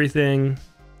everything.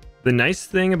 The nice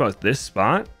thing about this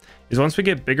spot is once we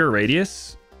get bigger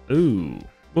radius, ooh,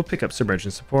 we'll pick up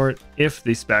submergent support if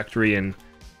the Spactory and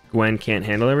Gwen can't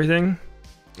handle everything.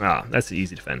 Ah, that's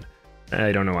easy to defend.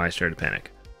 I don't know why I started to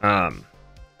panic.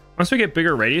 Once we get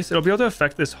bigger radius, it'll be able to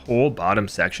affect this whole bottom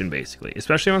section basically,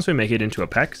 especially once we make it into a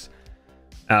PEX.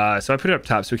 So I put it up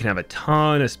top so we can have a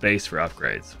ton of space for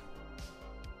upgrades.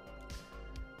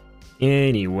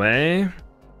 Anyway,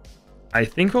 I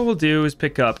think what we'll do is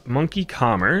pick up Monkey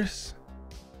Commerce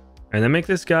and then make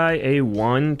this guy a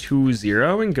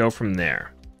 1-2-0 and go from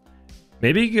there.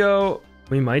 Maybe go,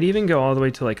 we might even go all the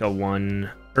way to like a 1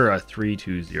 or a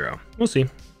 3-2-0. We'll see.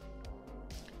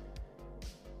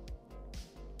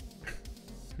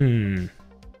 Do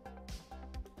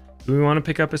we want to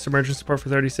pick up a submergent support for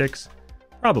 36?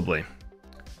 Probably.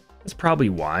 That's probably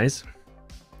wise.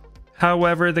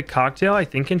 However, the cocktail, I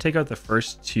think, can take out the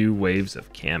first 2 waves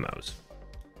of camos.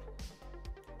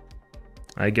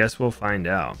 I guess we'll find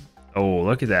out. Oh,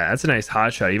 look at that. That's a nice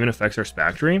hot shot. Even affects our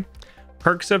Spactory.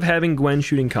 Perks of having Gwen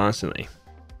shooting constantly.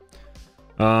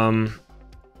 Alright,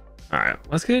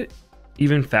 let's get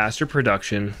even faster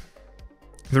production.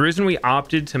 The reason we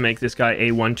opted to make this guy a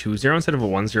 1-2-0 instead of a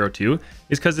 1-0-2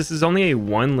 is because this is only a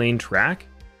 1-lane track,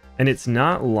 and it's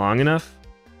not long enough.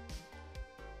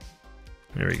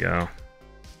 There we go.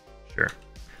 Sure.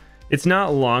 It's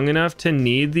not long enough to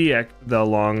need the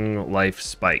long life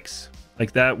spikes.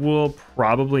 Like, that will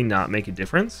probably not make a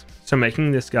difference. So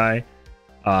making this guy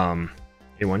a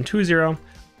 1-2-0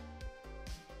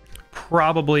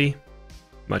 probably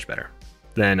much better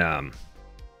than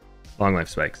long life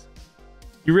spikes.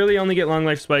 You really only get long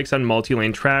life spikes on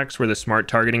multi-lane tracks where the smart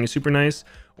targeting is super nice,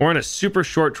 or on a super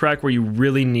short track where you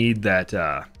really need that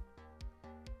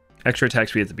extra attack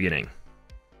speed at the beginning.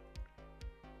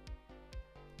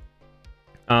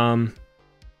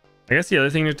 I guess the other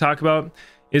thing to talk about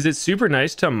is it's super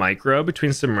nice to micro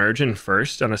between submerge and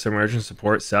first on a submerge and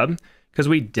support sub, because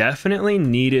we definitely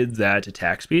needed that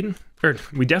attack speed, or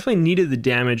we definitely needed the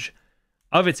damage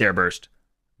of its air burst,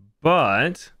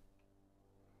 but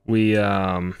we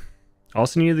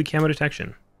also needed the camo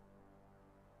detection.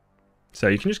 So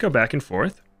you can just go back and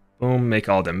forth, boom, make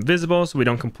all of them visible so we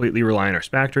don't completely rely on our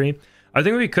Spectre. I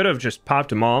think we could have just popped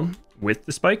them all with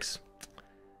the spikes,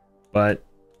 but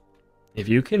if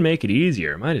you can make it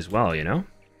easier, might as well, you know?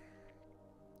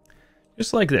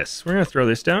 Just like this. We're going to throw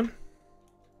this down.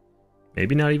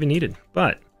 Maybe not even needed,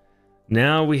 but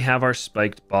now we have our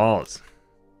spiked balls.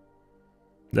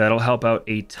 That'll help out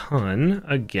a ton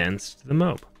against the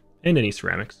mob and any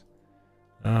ceramics.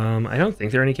 I don't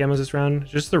think there are any camos this round,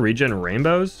 just the regen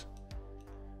rainbows.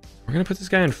 We're going to put this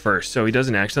guy in first so he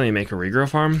doesn't accidentally make a regrow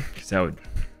farm, because that would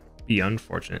be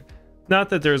unfortunate. Not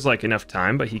that there's like enough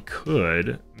time, but he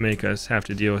could make us have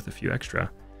to deal with a few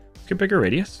extra. Let's get bigger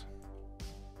radius.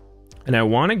 And I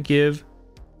want to give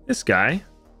this guy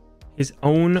his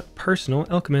own personal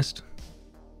alchemist.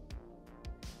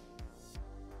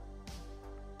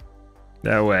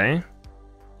 That way,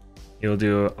 he'll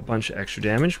do a bunch of extra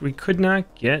damage. We could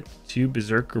not get to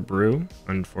Berserker Brew,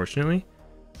 unfortunately.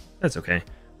 That's okay.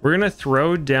 We're going to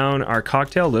throw down our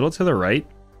cocktail a little to the right.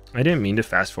 I didn't mean to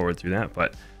fast forward through that,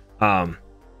 but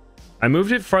I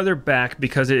moved it farther back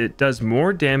because it does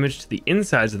more damage to the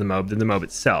insides of the mob than the mob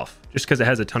itself, just because it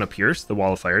has a ton of pierce, the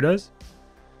wall of fire does.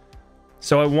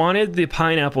 So I wanted the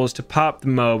pineapples to pop the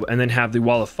mob and then have the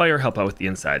wall of fire help out with the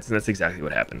insides, and that's exactly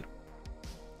what happened.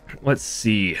 Let's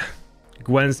see.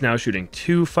 Gwen's now shooting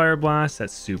 2 fire blasts.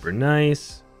 That's super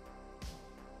nice.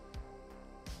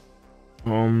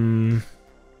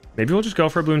 Maybe we'll just go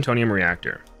for a plutonium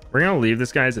reactor. We're gonna leave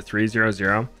this guy as a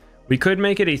 3-0-0. We could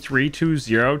make it a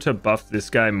 3-2-0 to buff this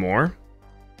guy more.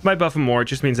 By buff him more, it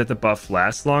just means that the buff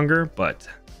lasts longer, but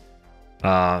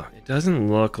it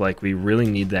doesn't look like we really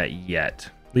need that yet.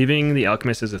 Leaving the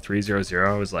alchemist as a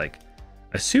 3-0-0 is like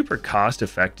a super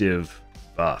cost-effective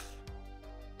buff.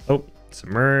 Oh,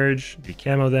 submerge,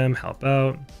 decamo them, help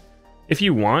out. If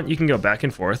you want, you can go back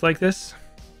and forth like this.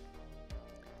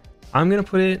 I'm gonna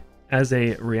put it as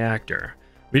a reactor.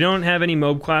 We don't have any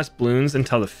mob class balloons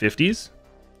until the 50s,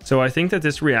 so I think that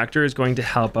this reactor is going to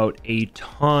help out a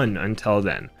ton until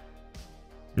then.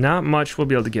 Not much we'll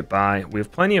be able to get by. We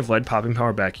have plenty of lead popping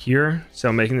power back here,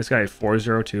 so making this guy a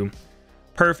 4-0-2,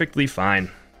 perfectly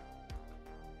fine.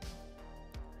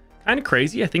 Kind of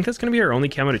crazy. I think that's going to be our only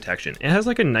camo detection. It has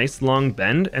like a nice long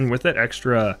bend, and with that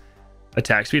extra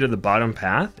attack speed of the bottom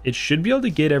path, it should be able to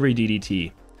get every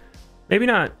DDT. Maybe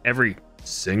not every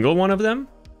single one of them,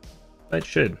 but it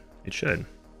should. It should.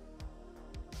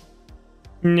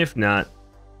 And if not,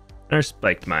 our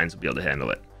spiked mines will be able to handle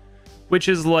it, which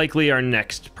is likely our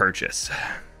next purchase.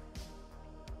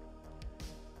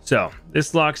 So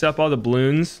this locks up all the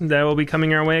balloons that will be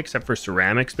coming our way, except for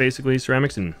ceramics, basically.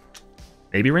 Ceramics and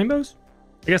maybe rainbows?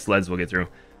 I guess leads we'll get through.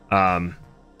 And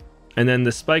then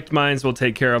the spiked mines will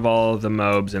take care of all of the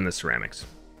mobs and the ceramics.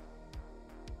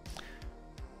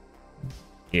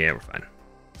 Yeah, we're fine.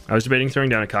 I was debating throwing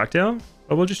down a cocktail,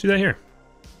 but we'll just do that here.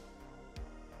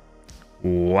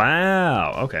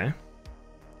 Wow, okay.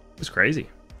 It's crazy.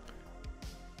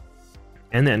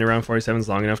 And the end around 47 is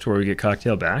long enough to where we get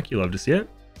cocktail back. You love to see it.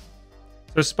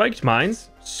 So spiked mines,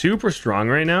 super strong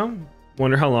right now.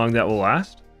 Wonder how long that will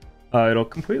last. It'll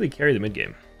completely carry the mid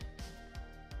game,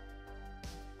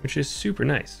 which is super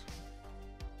nice.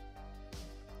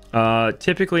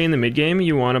 Typically in the mid game,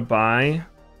 you want to buy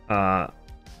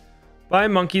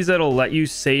monkeys that'll let you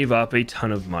save up a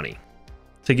ton of money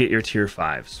to get your tier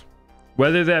 5s.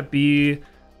 Whether that be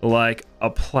like a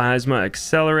plasma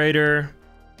accelerator,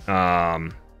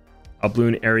 a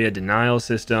balloon area denial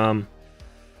system,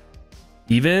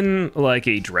 even like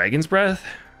a dragon's breath,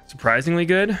 surprisingly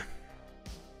good.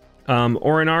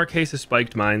 Or in our case, a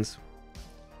spiked mines.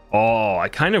 Oh, I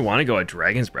kind of want to go a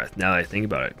dragon's breath now that I think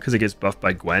about it, because it gets buffed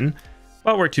by Gwen,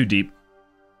 but we're too deep.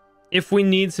 If we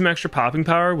need some extra popping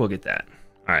power, we'll get that.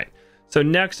 All right. So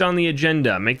next on the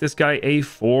agenda, make this guy a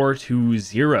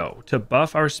 4-2-0 to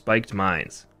buff our spiked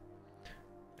mines.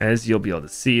 As you'll be able to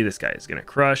see, this guy is going to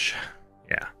crush.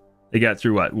 Yeah. They got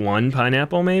through, what, 1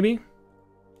 pineapple maybe?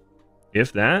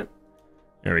 If that.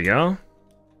 There we go.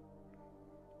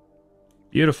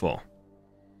 Beautiful.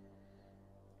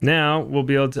 Now we'll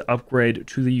be able to upgrade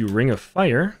to the Ring of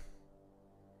Fire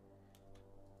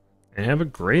and have a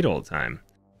great old time.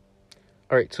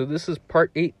 All right, so this is part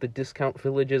 8, the discount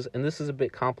villages, and this is a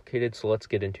bit complicated, so let's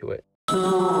get into it.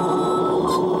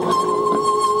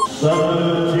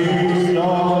 17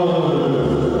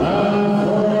 stars and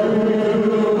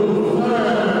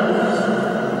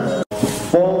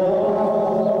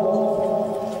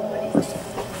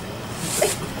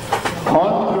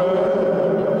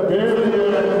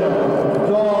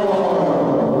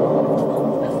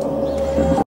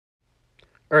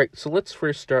Alright, so let's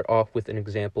first start off with an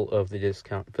example of the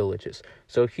discount villages.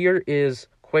 So here is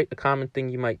quite a common thing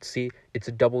you might see. It's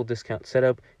a double discount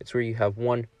setup. It's where you have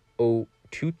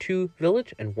 1022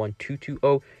 village and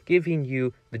 1220, giving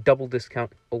you the double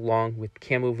discount along with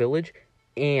Camo Village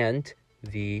and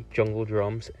the jungle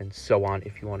drums and so on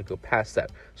if you want to go past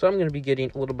that. So I'm going to be getting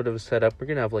a little bit of a setup. We're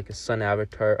going to have like a sun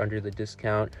avatar under the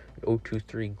discount, an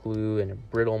 023 glue, and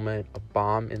embrittlement, a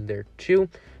bomb in there too.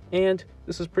 And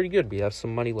this is pretty good. We have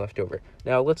some money left over.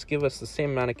 Now let's give us the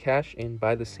same amount of cash and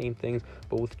buy the same things,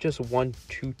 but with just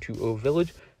 1220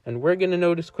 village. And we're going to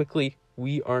notice quickly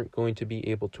we aren't going to be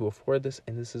able to afford this,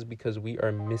 and this is because we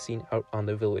are missing out on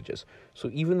the villages. So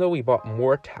even though we bought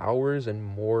more towers and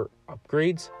more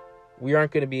upgrades, we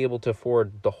aren't going to be able to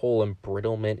afford the whole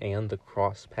embrittlement and the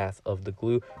cross path of the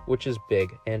glue, which is big.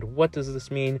 And what does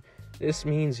this mean? This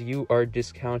means you are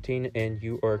discounting and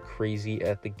you are crazy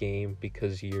at the game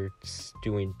because you're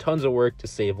doing tons of work to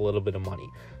save a little bit of money.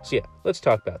 So yeah, let's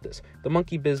talk about this. The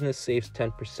monkey business saves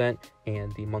 10%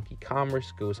 and the monkey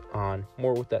commerce goes on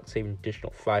more with that, saving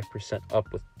additional 5%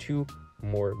 up with 2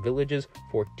 more villages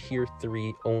for tier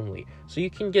 3 only. So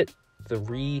you can get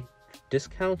 3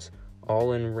 discounts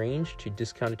all in range to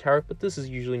discount a tower, but this is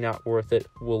usually not worth it.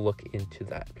 We'll look into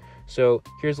that. So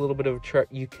here's a little bit of a chart.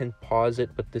 You can pause it,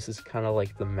 but this is kind of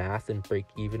like the math and break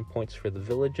even points for the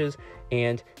villages.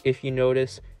 And if you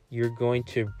notice, you're going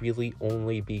to really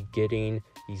only be getting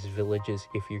these villages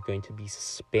if you're going to be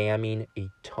spamming a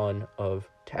ton of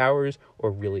towers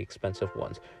or really expensive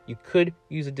ones. You could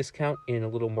use a discount in a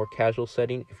little more casual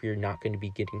setting if you're not going to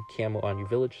be getting camo on your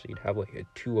village, so you'd have like a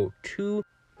 202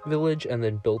 village and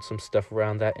then build some stuff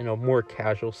around that in a more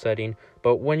casual setting.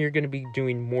 But when you're going to be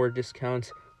doing more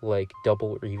discounts, like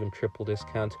double or even triple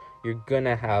discounts, you're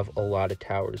gonna have a lot of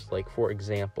towers. Like for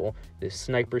example, this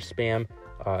sniper spam,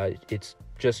 it's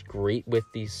just great with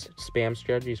these spam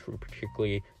strategies for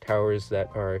particularly towers that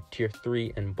are tier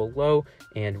 3 and below,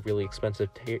 and really expensive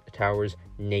towers,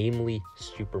 namely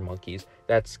super monkeys.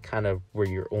 That's kind of where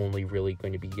you're only really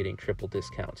going to be getting triple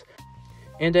discounts.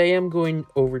 And I am going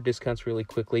over discounts really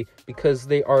quickly because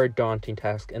they are a daunting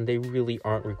task and they really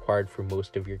aren't required for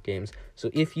most of your games. So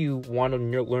if you want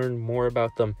to learn more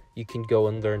about them, you can go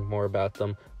and learn more about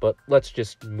them. But let's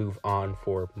just move on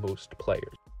for most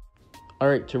players.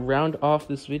 Alright, to round off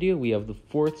this video, we have the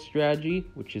 4th strategy,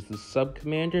 which is the sub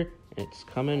commander, and it's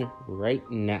coming right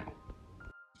now.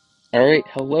 Alright,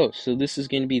 hello. So this is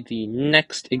going to be the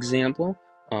next example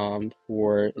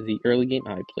for the early game.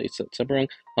 I placed that sub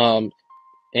wrong.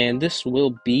 And this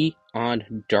will be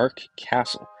on Dark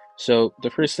Castle. So the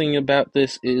first thing about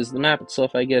this is the map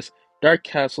itself, I guess. Dark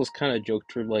Castle is kind of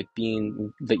joked for like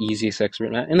being the easiest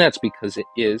expert map, and that's because it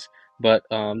is. But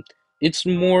it's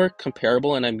more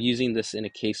comparable, and I'm using this in a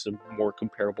case of more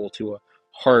comparable to a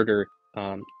harder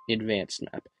advanced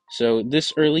map. So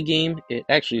this early game, it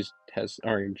actually has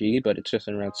RNG, but it's just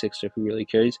in round 6, so who really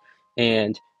cares?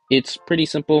 And it's pretty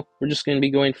simple. We're just going to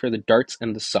be going for the darts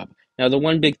and the sub. Now, the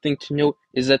one big thing to note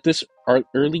is that this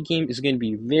early game is going to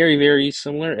be very, very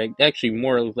similar, actually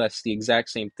more or less the exact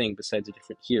same thing besides a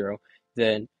different hero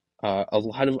than a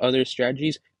lot of other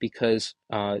strategies, because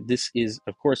this is,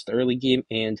 of course, the early game,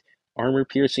 and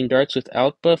armor-piercing darts with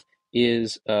outbuff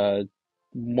is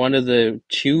one of the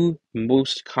 2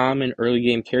 most common early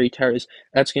game carry towers.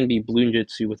 That's going to be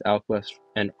Bloons with outbuff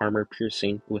and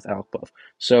armor-piercing with outbuff.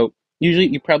 So usually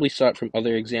you probably saw it from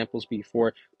other examples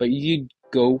before, but you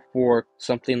go for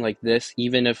something like this,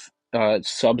 even if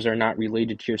subs are not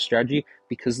related to your strategy,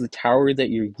 because the tower that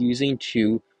you're using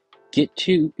to get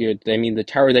to, the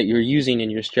tower that you're using in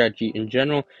your strategy in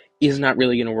general is not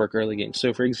really going to work early game.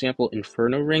 So for example,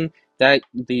 Inferno Ring, that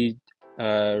the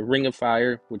Ring of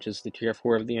Fire, which is the tier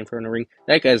 4 of the Inferno Ring,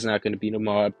 that guy's not going to beat a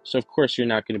mob. So of course you're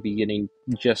not going to be getting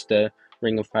just a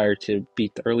Ring of Fire to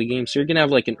beat the early game. So you're going to have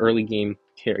like an early game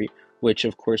carry, which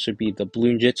of course would be the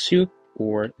Bloons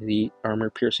or the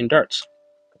armor-piercing darts.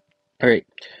 Alright,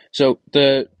 so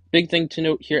the big thing to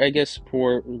note here, I guess,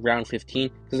 for round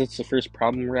 15, because it's the first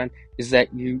problem round, is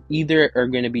that you either are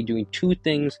going to be doing 2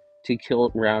 things to kill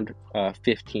round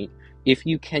 15. If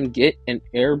you can get an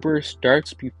airburst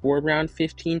darts before round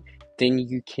 15, then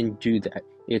you can do that.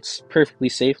 It's perfectly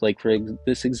safe, like for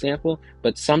this example,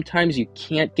 but sometimes you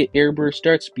can't get airburst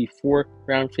darts before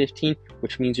round 15,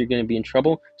 which means you're going to be in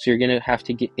trouble. So you're going to have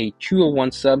to get a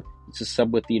 201 sub. It's a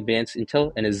sub with the advanced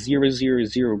intel, and a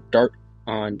 000 dart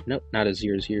on, no, not a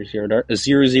 000 dart, a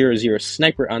 000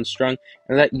 sniper on strong,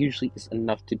 and that usually is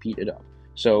enough to beat it up.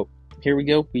 So here we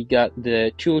go. We got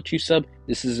the 202 sub.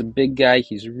 This is a big guy.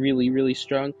 He's really, really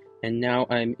strong, and now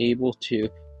I'm able to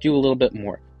do a little bit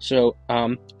more. So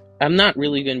I'm not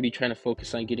really going to be trying to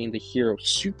focus on getting the hero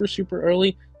super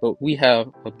early, but we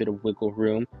have a bit of wiggle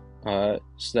room, so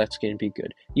that's going to be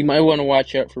good. You might want to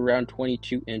watch out for round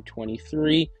 22 and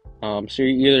 23. So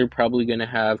you're either probably going to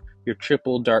have your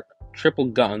triple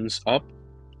guns up,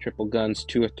 triple guns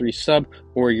 2 or 3 sub,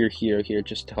 or your hero here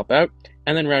just to help out.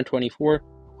 And then round 24,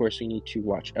 of course, we need to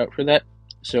watch out for that.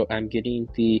 So I'm getting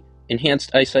the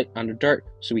enhanced eyesight on the dart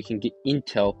so we can get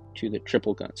intel to the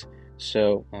triple guns.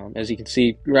 So as you can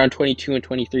see, round 22 and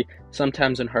 23,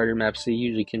 sometimes on harder maps, they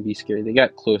usually can be scary. They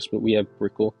got close, but we have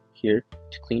Brickle here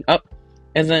to clean up.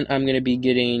 And then I'm going to be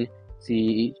getting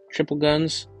the triple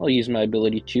guns. I'll use my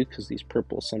ability too, because these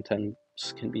purples sometimes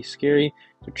can be scary.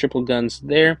 So triple guns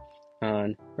there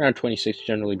on round 26,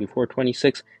 generally before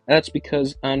 26. That's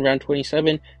because on round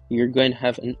 27, you're going to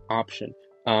have an option.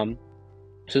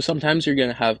 So sometimes you're going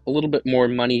to have a little bit more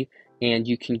money, and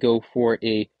you can go for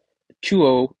a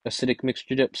 2-0 acidic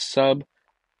mixture dip sub.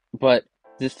 But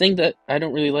the thing that I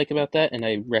don't really like about that, and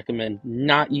I recommend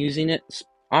not using it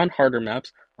on harder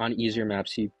maps, on easier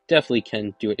maps, you definitely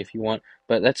can do it if you want,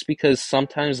 but that's because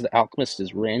sometimes the alchemist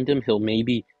is random. He'll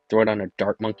maybe throw it on a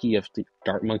dart monkey if the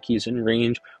dart monkey is in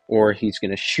range, or he's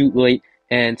going to shoot late,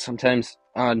 and sometimes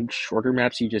on shorter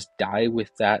maps you just die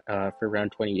with that for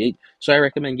round 28. So I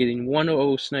recommend getting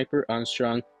 1-0 sniper on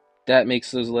strong. That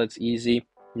makes those lets easy,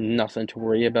 nothing to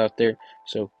worry about there.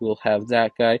 So we'll have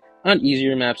that guy. On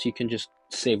easier maps you can just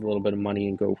save a little bit of money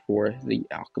and go for the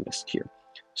alchemist here.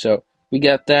 So we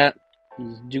got that.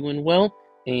 He's doing well.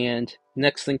 And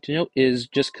next thing to note is,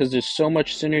 just because there's so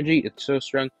much synergy, it's so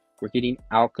strong, we're getting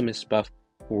alchemist buff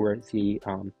for the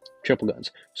triple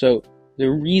guns. So the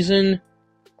reason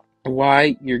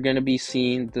why you're going to be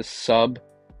seeing the sub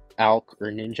alch or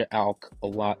ninja alch a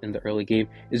lot in the early game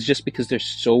is just because they're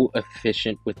so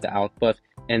efficient with the alch buff,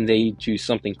 and they do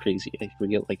something crazy. I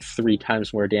forget, like 3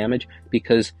 times more damage,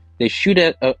 because they shoot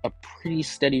at a pretty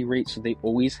steady rate, so they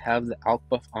always have the alch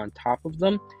buff on top of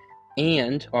them.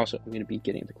 And also, I'm going to be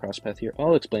getting the cross path here.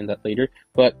 I'll explain that later.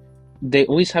 But they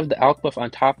always have the alch buff on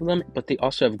top of them, but they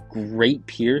also have great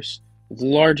pierce,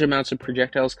 large amounts of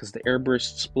projectiles because the air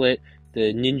burst split.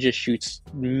 The ninja shoots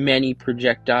many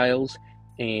projectiles,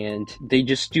 and they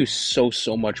just do so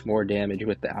much more damage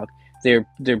with the alch.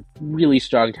 They're really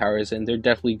strong towers, and they're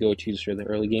definitely go-tos for the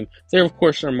early game. There, of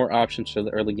course, are more options for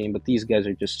the early game, but these guys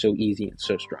are just so easy and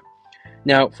so strong.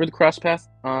 Now, for the cross path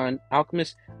on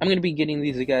Alchemist, I'm going to be getting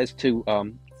these guys to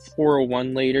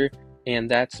 401 later,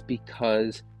 and that's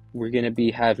because we're going to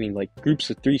be having like groups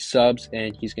of 3 subs,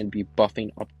 and he's going to be buffing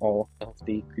up all of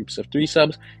the groups of 3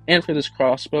 subs. And for this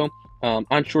crossbow,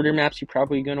 on shorter maps, you're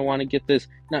probably going to want to get this.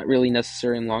 Not really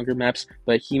necessary in longer maps,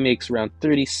 but he makes round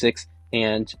 36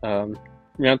 and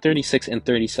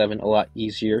 37 a lot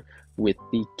easier with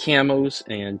the camos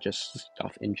and just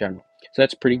stuff in general. So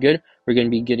that's pretty good. We're going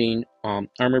to be getting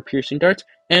armor piercing darts,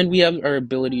 and we have our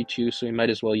ability to, so we might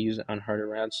as well use it on harder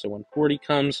rounds. So when 40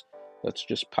 comes, let's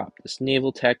just pop this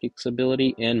naval tactics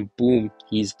ability, and boom,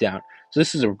 he's down. So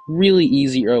this is a really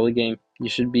easy early game. You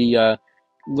should be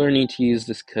learning to use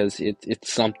this because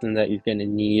it's something that you're going to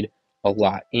need a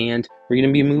lot. And we're going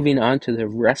to be moving on to the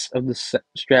rest of the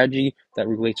strategy that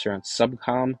relates around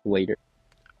subcom later.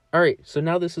 Alright, so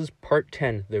now this is part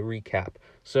 10, the recap.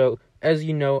 So, as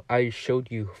you know, I showed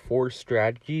you 4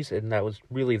 strategies, and that was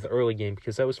really the early game,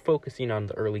 because I was focusing on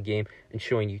the early game and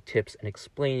showing you tips and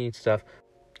explaining stuff.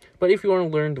 But if you want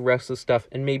to learn the rest of the stuff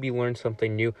and maybe learn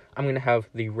something new, I'm going to have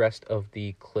the rest of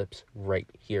the clips right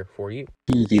here for you.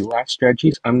 The last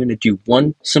strategies, I'm going to do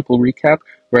one simple recap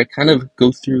where I kind of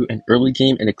go through an early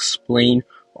game and explain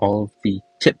all of the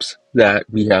tips that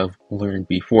we have learned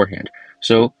beforehand.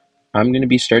 So I'm going to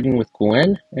be starting with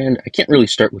Gwen, and I can't really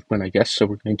start with Gwen, I guess, so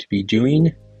we're going to be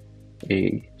doing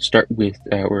a start with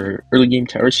our early game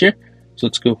towers here. So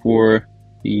let's go for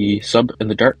the sub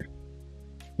and the dart.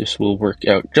 This will work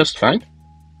out just fine,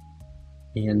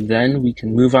 and then we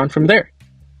can move on from there.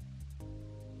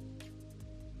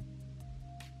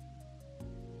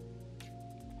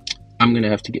 I'm going to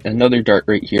have to get another dart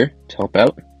right here to help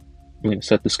out. I'm going to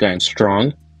set this guy on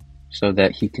strong so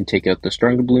that he can take out the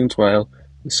stronger balloons, while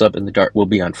the sub and the dart will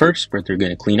be on first, where they're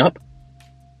going to clean up.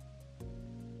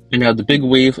 And now the big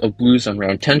wave of blues on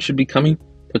round 10 should be coming.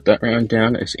 Put that round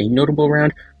down as a notable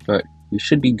round, but we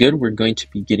should be good. We're going to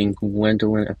be getting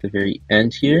Gwendolyn at the very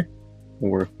end here,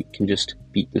 or we can just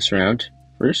beat this round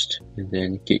first and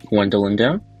then get Gwendolyn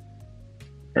down.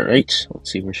 Alright,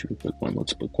 let's see, where should we put one?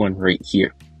 Let's put one right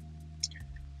here.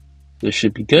 This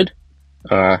should be good.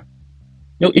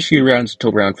 No issue rounds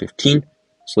until round 15,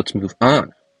 so let's move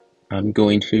on. I'm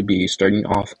going to be starting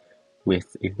off with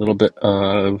a little bit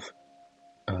of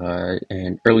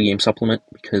an early game supplement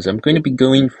because I'm going to be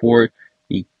going for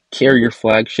the carrier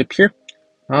flagship here.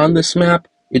 On this map,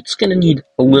 it's going to need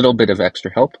a little bit of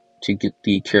extra help to get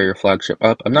the carrier flagship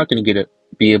up. I'm not going to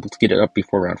be able to get it up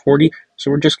before round 40,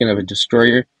 so we're just going to have a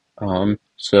destroyer.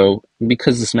 So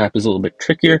because this map is a little bit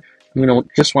trickier, I'm going to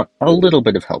just want a little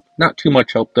bit of help. Not too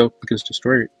much help though, because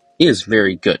destroyer is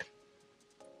very good.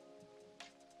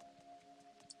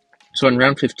 So in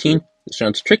round 15, this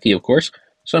round's tricky, of course,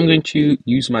 so I'm going to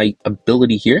use my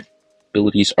ability here.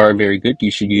 Abilities are very good.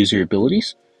 You should use your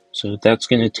abilities. So that's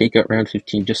going to take out round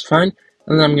 15 just fine,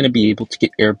 and then I'm going to be able to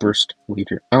get air burst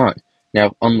later on.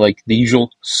 Now, unlike the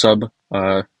usual sub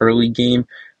early game,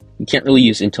 you can't really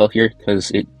use intel here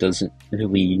because it doesn't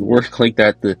really work like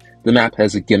that. The map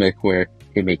has a gimmick where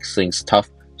it makes things tough,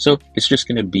 so it's just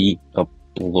going to be a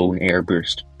blown air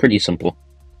burst. Pretty simple.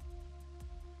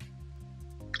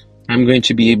 I'm going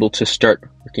to be able to start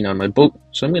working on my boat,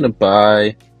 so I'm going to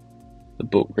buy the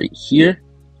boat right here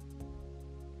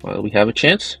while we have a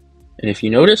chance. And if you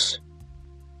notice,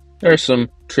 there are some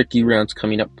tricky rounds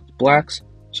coming up with blacks,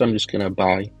 so I'm just going to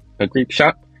buy a grape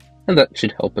shot, and that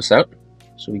should help us out.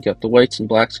 So we got the whites and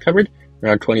blacks covered.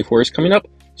 Round 24 is coming up,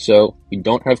 so we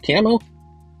don't have camo.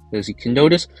 As you can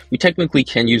notice, we technically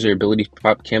can use our ability to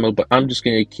pop camo, but I'm just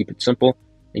going to keep it simple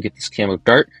and get this camo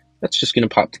dart. That's just going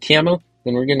to pop the camo.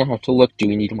 Then we're going to have to look, do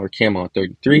we need more camo on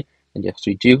 33? And yes,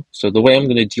 we do. So the way I'm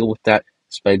going to deal with that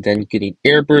is by then getting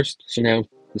air burst, so now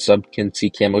the sub can see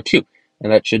camo too.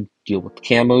 And that should deal with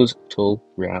camos till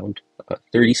round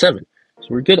 37. So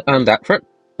we're good on that front.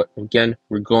 But again,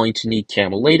 we're going to need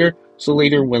camo later. So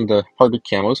later when the harder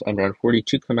camos on round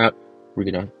 42 come out, we're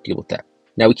going to deal with that.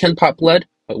 Now we can pop lead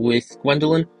with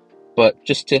Gwendolyn, but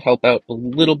just to help out a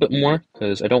little bit more,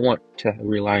 because I don't want to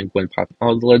rely on Gwen popping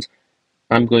all the leads,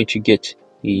 I'm going to get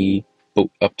the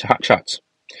boat up to hot shots.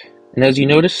 And as you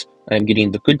notice, I'm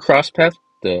getting the good cross path,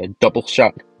 the double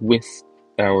shot with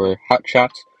our hot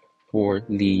shots for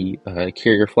the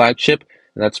carrier flagship.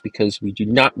 And that's because we do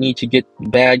not need to get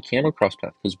bad camo cross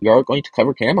path, because we are going to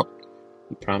cover camo.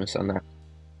 We promise on that.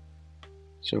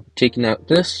 So we're taking out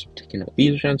this, taking out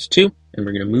these rounds too, and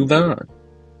we're going to move on.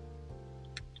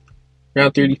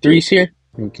 Round 33 is here,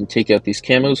 and we can take out these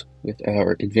camos with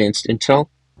our advanced intel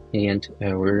and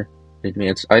our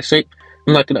advanced eyesight.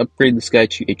 I'm not going to upgrade this guy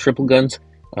to a triple guns.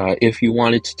 If you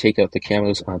wanted to take out the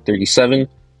camos on 37,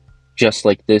 just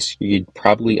like this, you'd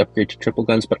probably upgrade to triple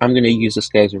guns, but I'm going to use this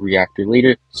guy as a reactor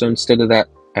later. So instead of that,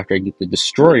 after I get the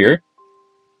destroyer,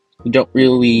 we don't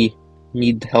really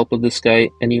need the help of this guy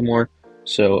anymore.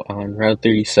 So on round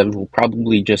 37, we'll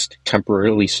probably just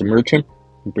temporarily submerge him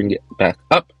and bring it back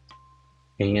up.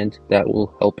 And that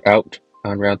will help out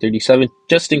on round 37,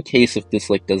 just in case if this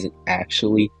doesn't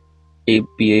actually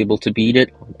be able to beat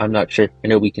it. I'm not sure. I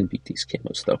know we can beat these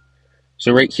camos though.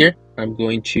 So right here, I'm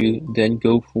going to then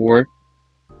go for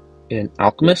an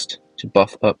alchemist to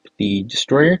buff up the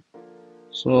destroyer.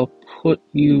 So I'll put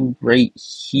you right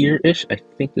here-ish. I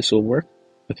think this will work.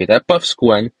 Okay, that buffs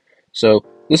Gwen. So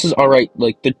this is alright.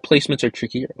 Like, the placements are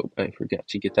trickier. Oh, I forgot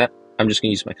to get that. I'm just going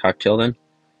to use my cocktail then.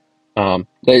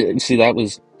 See, that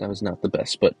was not the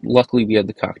best, but luckily we had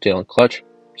the cocktail and clutch,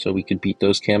 so we could beat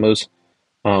those camos.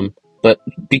 But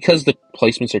because the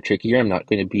placements are trickier, I'm not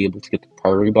going to be able to get the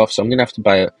priority buff, so I'm going to have to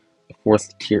buy a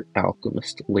 4th tier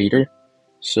alchemist later.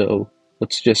 So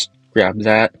let's just grab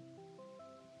that.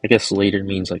 I guess later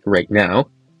means like right now.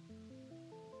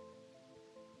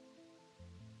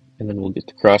 And then we'll get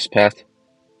the cross path.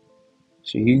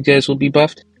 So you guys will be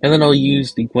buffed. And then I'll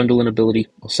use the Gwendolyn ability.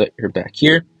 I'll set her back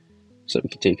here, so we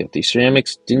can take out these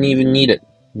ceramics. Didn't even need it.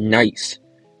 Nice.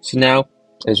 So now,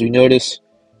 as we notice,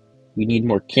 we need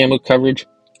more camo coverage.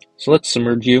 So let's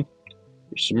submerge you.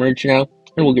 You're submerged now,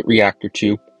 and we'll get reactor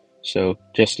 2. So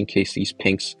just in case these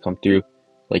pinks come through,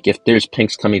 like if there's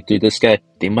pinks coming through this guy,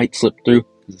 they might slip through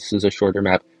because this is a shorter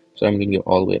map. So I'm going to go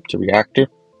all the way up to reactor.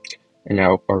 And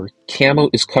now our camo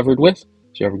is covered with. So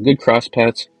you have a good cross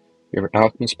paths. We have our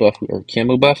alchemist buff. We have our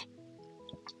camo buff.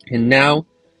 And now,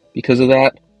 because of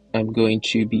that, I'm going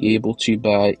to be able to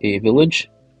buy a village,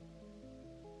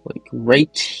 like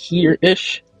right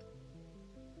here-ish.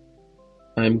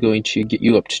 I'm going to get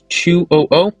you up to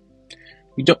 200.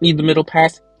 We don't need the middle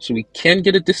path, so we can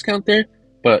get a discount there,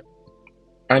 but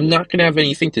I'm not going to have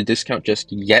anything to discount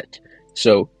just yet.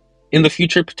 So in the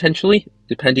future, potentially,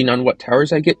 depending on what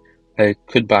towers I get, I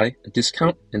could buy a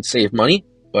discount and save money.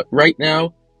 But right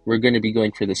now, we're going to be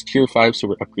going for this tier 5, so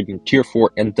we're upgrading tier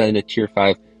 4 and then a tier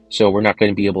 5. So we're not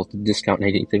going to be able to discount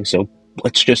anything, so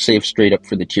let's just save straight up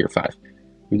for the tier 5.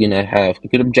 We're going to have a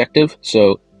good objective,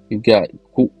 so we've got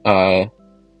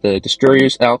the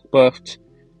destroyers out buffed.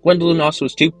 Gwendolyn also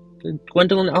is too, the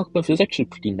Gwendolyn alk buff is actually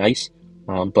pretty nice,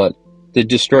 but the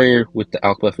destroyer with the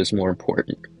alk buff is more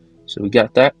important. So we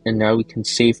got that, and now we can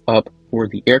save up for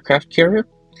the aircraft carrier,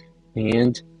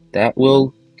 and that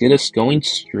will get us going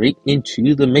straight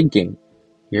into the mid game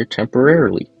here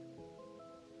temporarily.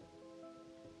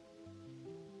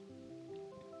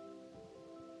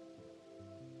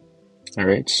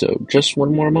 Alright, so just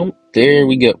one more moment. There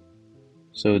we go.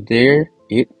 So there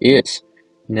it is.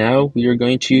 Now we are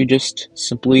going to just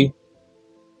simply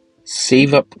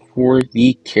save up for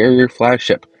the carrier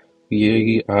flagship.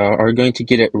 We are going to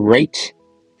get it right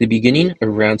the beginning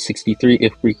around 63.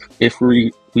 If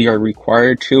we are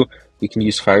required to, we can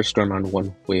use Firestorm on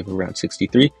one wave around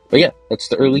 63. But yeah, that's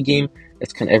the early game.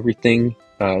 That's kind of everything,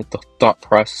 the thought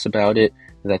process about it.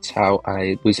 That's how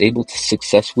I was able to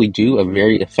successfully do a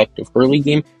very effective early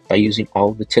game by using all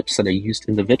of the tips that I used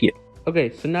in the video.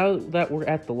 Okay, so now that we're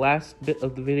at the last bit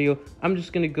of the video, I'm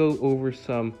just going to go over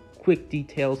some quick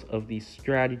details of these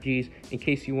strategies in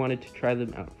case you wanted to try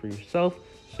them out for yourself.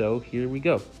 So here we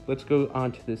go. Let's go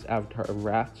on to this Avatar of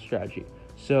Wrath strategy.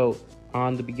 So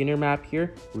on the beginner map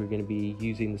here, we're going to be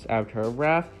using this Avatar of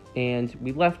Wrath, and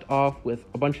we left off with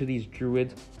a bunch of these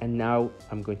druids, and now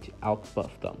I'm going to alk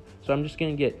buff them. So I'm just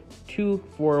going to get 2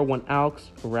 401 alks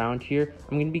around here.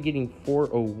 I'm going to be getting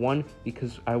 401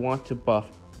 because I want to buff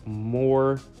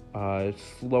more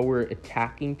slower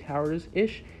attacking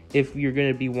towers-ish. If you're going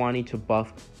to be wanting to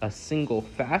buff a single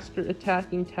faster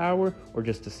attacking tower or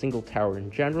just a single tower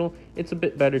in general, it's a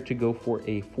bit better to go for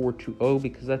a 420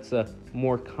 because that's a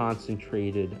more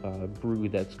concentrated brew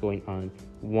that's going on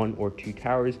 1 or 2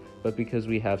 towers. But because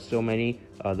we have so many,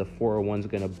 the 401 is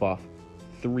going to buff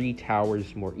 3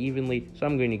 towers more evenly. So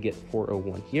I'm going to get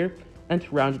 401 here. And to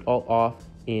round it all off,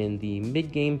 in the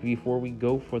mid game, before we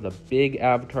go for the big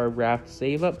Avatar Wrath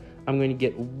save up, I'm going to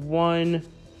get 1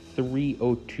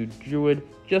 302 druid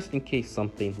just in case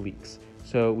something leaks.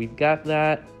 So we've got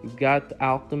that, we've got the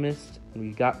alchemist,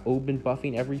 we've got Oben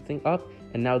buffing everything up,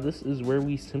 and now this is where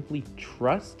we simply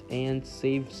trust and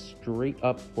save straight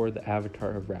up for the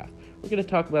Avatar of Wrath. We're going to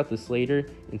talk about this later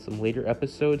in some later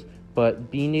episodes,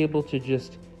 but being able to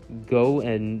just go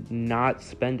and not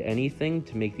spend anything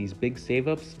to make these big save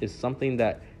ups is something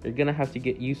that you're gonna have to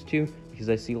get used to, because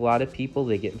I see a lot of people,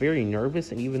 they get very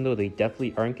nervous, and even though they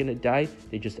definitely aren't gonna die,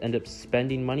 they just end up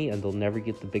spending money and they'll never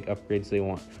get the big upgrades they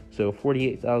want. So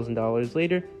 $48,000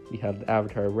 later, you have the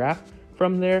Avatar Wrath.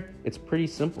 From there, it's pretty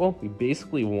simple. We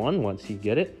basically won once you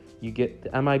get it. You get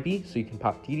the MIB, so you can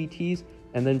pop DDTs,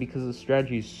 and then because the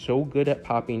strategy is so good at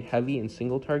popping heavy and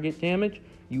single target damage,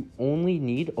 you only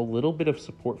need a little bit of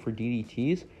support for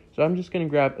DDTs. So I'm just going to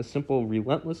grab a simple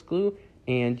Relentless Glue,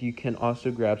 and you can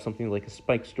also grab something like a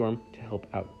Spike Storm to help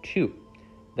out too.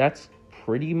 That's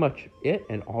pretty much it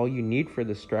and all you need for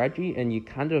the strategy, and you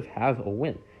kind of have a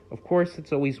win. Of course,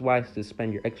 it's always wise to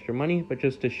spend your extra money, but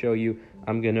just to show you,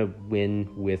 I'm going to win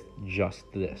with just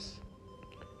this.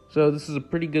 So this is a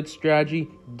pretty good strategy.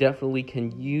 Definitely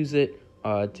can use it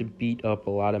to beat up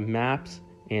a lot of maps,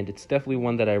 and it's definitely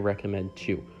one that I recommend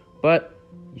too. But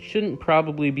you shouldn't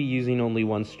probably be using only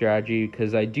one strategy,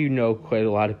 because I do know quite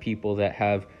a lot of people that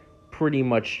have pretty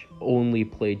much only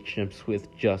played Chimps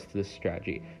with just this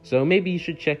strategy. So maybe you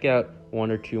should check out 1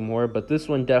 or 2 more, but this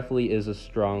one definitely is a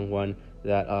strong one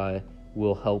that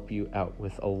will help you out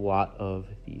with a lot of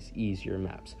these easier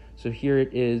maps. So here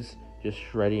it is, just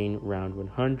shredding round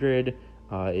 100.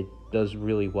 It does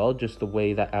really well, just the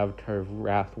way that Avatar of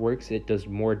Wrath works. It does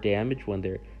more damage when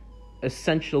there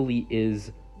essentially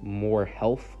is more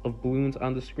health of balloons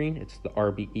on the screen. It's the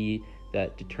RBE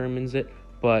that determines it.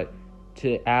 But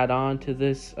to add on to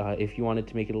this, if you wanted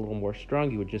to make it a little more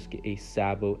strong, you would just get a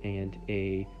Sabo and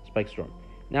a Spike Storm.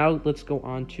 Now let's go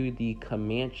on to the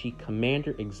Comanche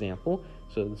Commander example.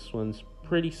 So this one's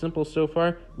pretty simple so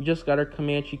far. We just got our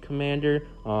Comanche Commander.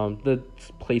 The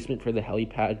placement for the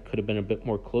helipad could have been a bit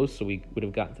more close, so we would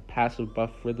have gotten the passive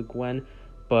buff for the Gwen.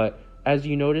 But as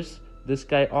you notice, this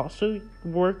guy also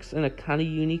works in a kind of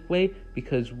unique way,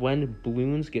 because when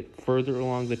balloons get further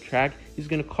along the track, he's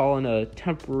going to call in a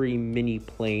temporary mini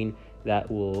plane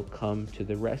that will come to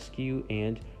the rescue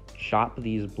and chop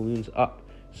these balloons up.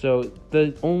 So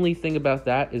the only thing about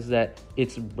that is that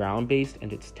it's round based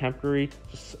and it's temporary.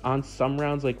 Just on some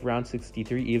rounds, like round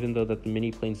 63, even though that the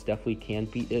mini planes definitely can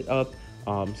beat it up,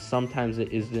 sometimes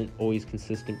it isn't always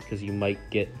consistent, because you might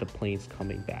get the planes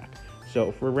coming back.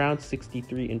 So for round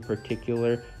 63 in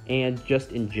particular, and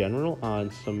just in general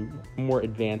on some more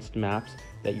advanced maps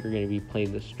that you're going to be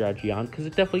playing this strategy on, because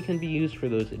it definitely can be used for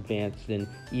those advanced and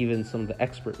even some of the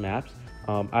expert maps,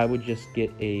 I would just get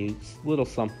a little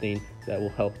something that will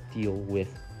help deal with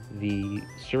the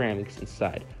ceramics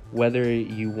inside. whether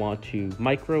you want to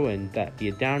micro and that be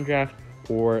a downdraft,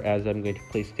 or as I'm going to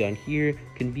place down here,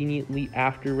 conveniently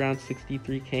after round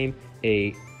 63 came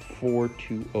a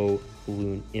 4-2-0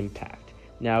 balloon impact.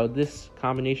 Now this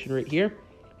combination right here,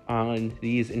 on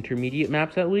these intermediate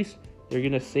maps at least, they're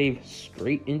going to save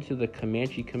straight into the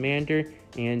Comanche Commander,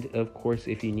 and of course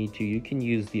if you need to, you can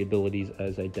use the abilities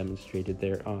as I demonstrated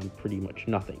there on pretty much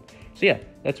nothing. So yeah,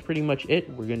 that's pretty much it.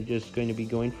 We're just going to be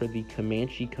going for the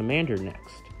Comanche Commander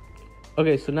next.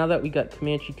 Okay, so now that we got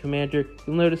Comanche Commander,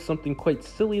 you'll notice something quite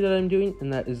silly that I'm doing,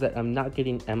 and that is that I'm not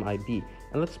getting MIB.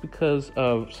 And that's because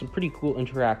of some pretty cool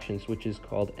interactions, which is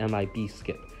called MIB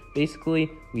skip.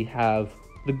 Basically, we have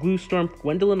the Glue Storm.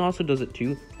 Gwendolyn also does it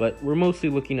too, but we're mostly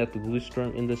looking at the Glue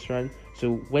Storm in this run.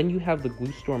 So when you have the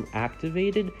Glue Storm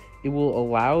activated, it will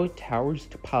allow towers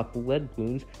to pop lead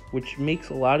balloons, which makes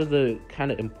a lot of the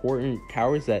kind of important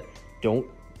towers that don't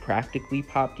practically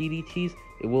pop DDTs,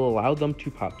 it will allow them to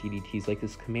pop DDTs, like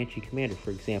this Comanche Commander, for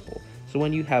example. So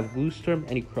when you have Glue Storm,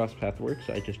 any cross path works.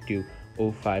 So I just do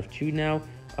 052 now.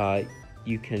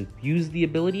 You can use the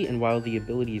ability, and while the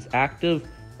ability is active,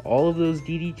 all of those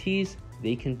DDTs,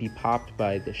 they can be popped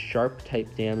by the sharp type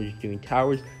damage doing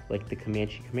towers like the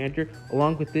Comanche Commander.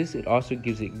 Along with this, it also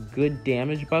gives it good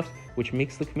damage buffs, which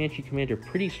makes the Comanche Commander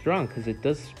pretty strong because it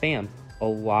does spam a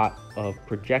lot of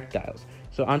projectiles.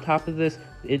 So on top of this,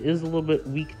 it is a little bit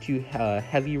weak to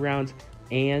heavy rounds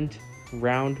and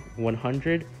round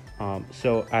 100.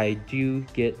 So I do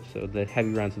get, so the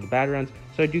heavy rounds and the bad rounds,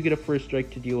 so I do get a first strike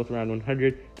to deal with round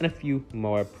 100 and a few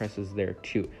more presses there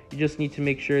too. You just need to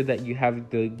make sure that you have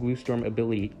the Glue Storm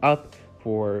ability up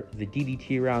for the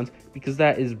DDT rounds, because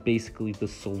that is basically the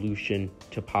solution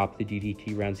to pop the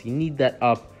DDT rounds. You need that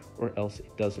up or else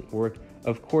it doesn't work.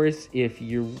 Of course, if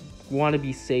you want to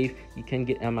be safe, you can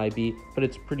get MIB, but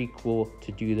it's pretty cool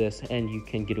to do this, and you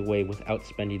can get away without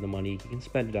spending the money. You can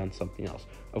spend it on something else.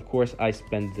 Of course, I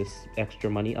spend this extra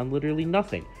money on literally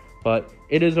nothing, but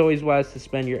it is always wise to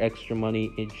spend your extra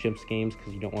money in Chimps games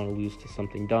because you don't want to lose to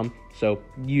something dumb, so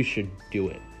you should do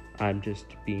it. I'm just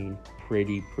being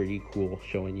pretty cool,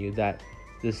 showing you that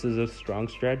this is a strong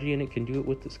strategy and it can do it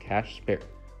with this cash spare.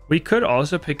 We could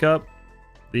also pick up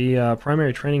the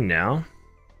primary training now.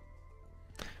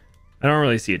 I don't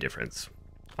really see a difference,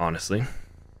 honestly.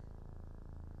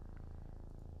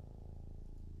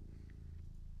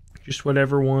 Just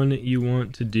whatever one you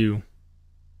want to do.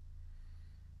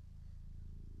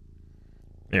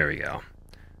 There we go.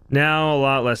 Now a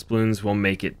lot less balloons will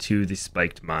make it to the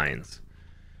spiked mines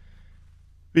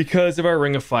because of our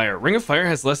Ring of Fire. Ring of Fire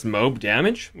has less mob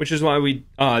damage, which is why we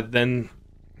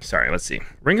let's see.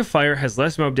 Ring of Fire has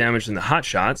less mob damage than the Hot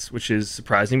Shots, which is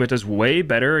surprising, but does way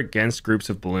better against groups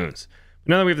of balloons.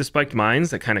 But now that we have the spiked mines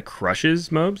that kind of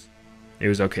crushes mobs, it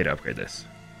was okay to upgrade this.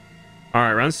 All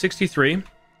right, round 63.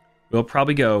 We'll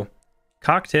probably go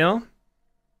Cocktail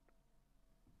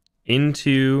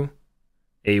into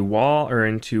a wall or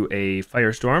into a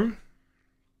Firestorm.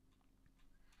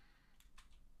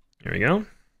 There we go.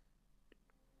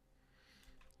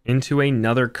 Into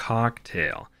another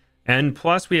Cocktail. And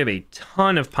plus we have a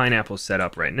ton of pineapples set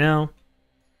up right now.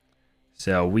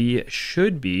 So we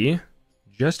should be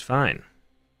just fine.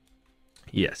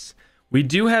 Yes. We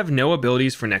do have no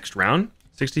abilities for next round.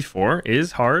 64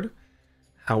 is hard.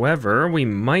 However, we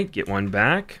might get one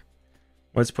back.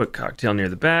 Let's put Cocktail near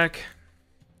the back.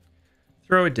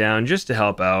 Throw it down just to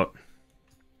help out.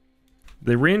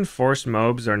 The reinforced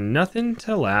mobs are nothing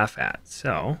to laugh at,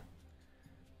 so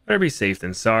better be safe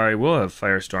than sorry. We'll have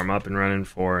Firestorm up and running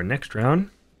for next round.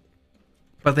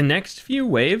 But the next few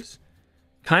waves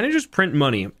kind of just print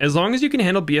money. As long as you can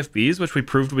handle BFBs, which we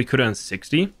proved we could on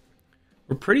 60,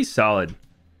 we're pretty solid.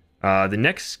 The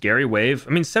next scary wave,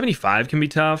 75 can be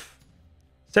tough.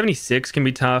 76 can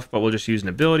be tough, but we'll just use an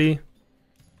ability.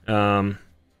 Other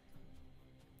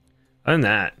than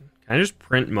that, kind of just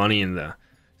print money in the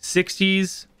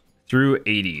 60s through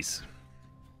 80s.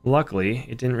 Luckily,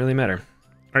 it didn't really matter.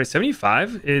 All right,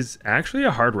 75 is actually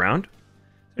a hard round.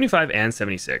 75 and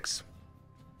 76.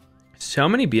 So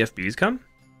many BFBs come.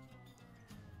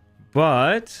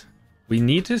 But we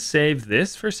need to save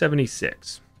this for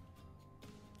 76.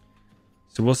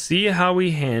 So we'll see how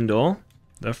we handle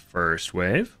the first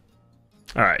wave.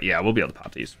 All right, yeah, we'll be able to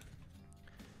pop these.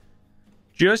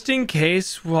 Just in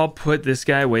case, I'll put this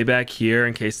guy way back here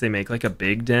in case they make like a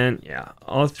big dent. Yeah,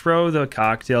 I'll throw the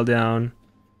Cocktail down.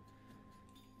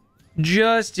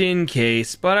 Just in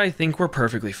case, but I think we're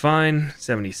perfectly fine.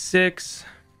 76.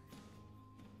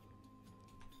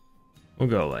 We'll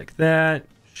go like that.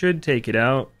 Should take it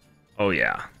out. Oh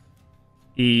yeah.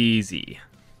 Easy.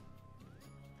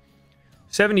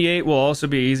 78 will also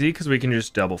be easy because we can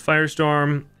just double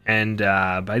Firestorm And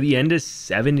by the end of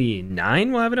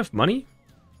 79, we'll have enough money.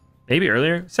 Maybe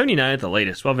earlier. 79 at the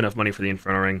latest. We'll have enough money for the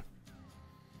Infernal Ring.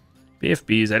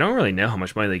 BFBs, I don't really know how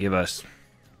much money they give us.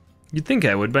 You'd think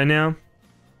I would by now.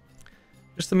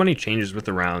 Just the money changes with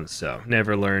the rounds, so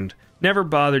never learned. Never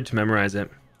bothered to memorize it.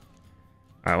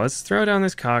 Alright, let's throw down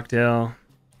this cocktail.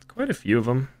 Quite a few of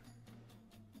them.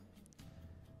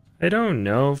 I don't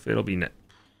know if it'll be...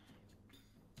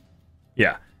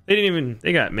 Yeah, they didn't even...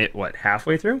 They got, what,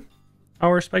 halfway through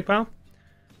our spike pile?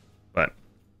 But...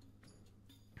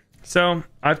 So,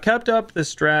 I've kept up the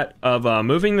strat of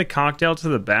moving the cocktail to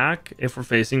the back if we're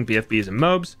facing BFBs and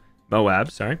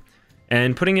Moabs, sorry.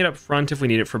 And putting it up front if we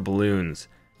need it for balloons.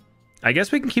 I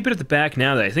guess we can keep it at the back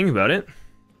now that I think about it.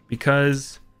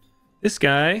 Because this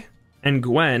guy and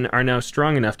Gwen are now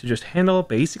strong enough to just handle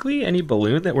basically any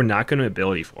balloon that we're not going to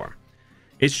ability for.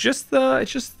 It's just the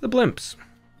blimps.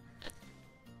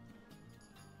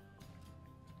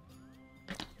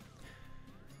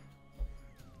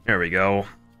 There we go.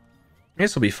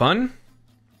 This will be fun.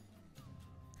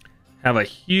 Have a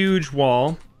huge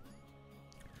wall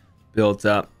built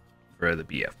up for the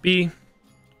BFB.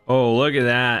 Oh, look at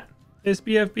that. This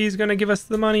BFB is going to give us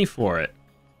the money for it.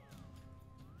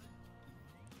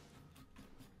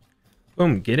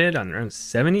 Boom, get it on around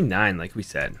 79, like we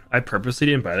said. I purposely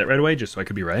didn't buy that right away just so I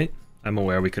could be right. I'm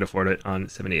aware we could afford it on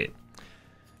 78.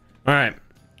 All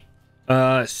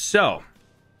right. So,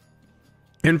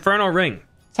 Infernal Ring.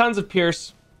 Tons of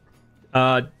Pierce.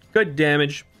 Good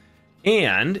damage.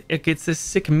 And it gets this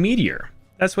sick meteor.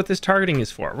 That's what this targeting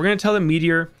is for. We're going to tell the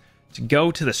meteor to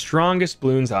go to the strongest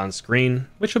balloons on screen,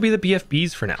 which will be the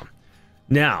BFBs for now.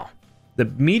 Now, the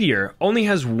meteor only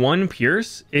has one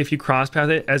pierce if you crosspath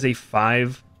it as a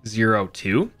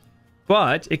 5/02,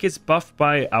 but it gets buffed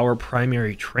by our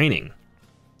primary training.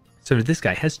 So this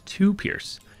guy has 2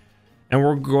 pierce. And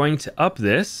we're going to up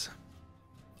this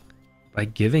by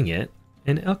giving it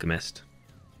an alchemist.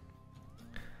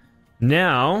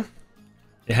 Now,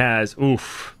 it has,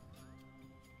 oof.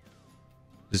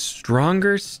 The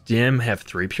stronger stim have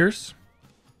 3 pierce?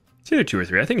 It's either 2 or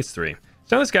 3. I think it's 3.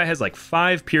 So now this guy has like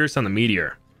 5 pierce on the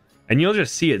meteor. And you'll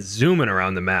just see it zooming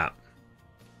around the map.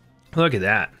 Look at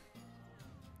that.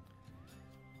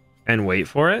 And wait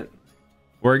for it.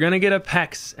 We're going to get a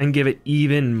Pex and give it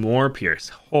even more pierce.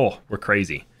 Oh, we're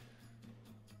crazy.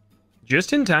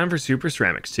 Just in time for Super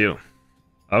Ceramics too.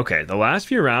 Okay, the last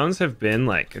few rounds have been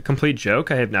like a complete joke.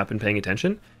 I have not been paying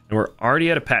attention. And we're already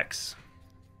at a Pex.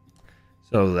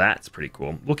 So that's pretty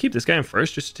cool. We'll keep this guy in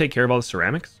first just to take care of all the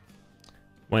ceramics.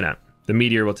 Why not? The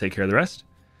meteor will take care of the rest.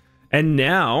 And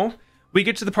now we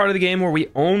get to the part of the game where we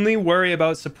only worry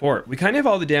about support. We kind of have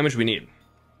all the damage we need.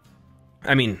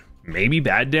 I mean, maybe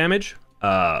bad damage.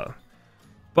 But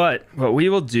what we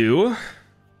will do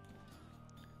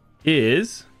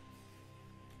is...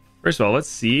 First of all, let's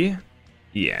see.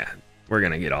 Yeah, we're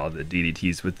going to get all the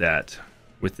DDTs with that.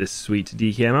 With this sweet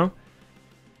D camo.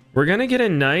 We're going to get a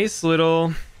nice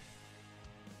little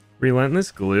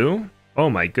relentless glue. Oh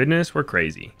my goodness, we're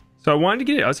crazy. So I wanted to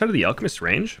get it outside of the alchemist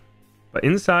range, but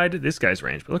inside this guy's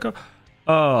range. But look how...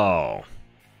 Oh,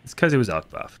 it's because it was alch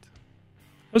buffed.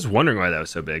 I was wondering why that was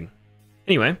so big.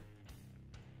 Anyway.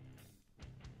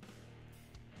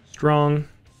 Strong.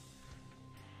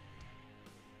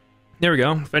 There we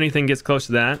go. If anything gets close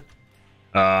to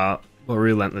that, we'll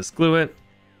relentless glue it.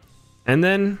 And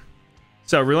then...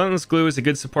 So, Relentless Glue is a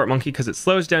good support monkey because it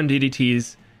slows down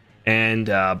DDTs and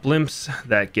blimps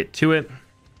that get to it,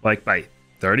 like by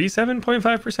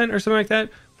 37.5% or something like that.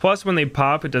 Plus, when they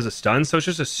pop, it does a stun, so it's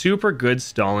just a super good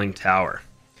stalling tower.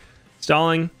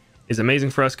 Stalling is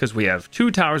amazing for us because we have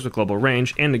 2 towers with global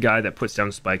range and a guy that puts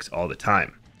down spikes all the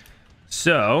time.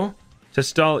 So, to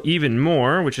stall even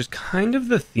more, which is kind of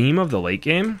the theme of the late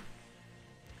game,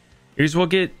 here's we'll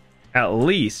get at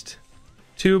least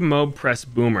 2 Mob Press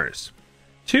Boomers.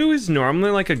 2 is normally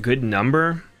like a good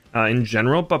number in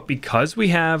general, but because we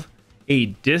have a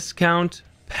discount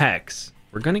Pex,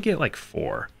 we're going to get like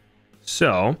 4.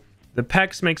 So the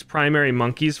Pex makes primary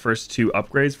monkeys first 2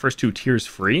 upgrades, first 2 tiers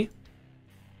free.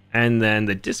 And then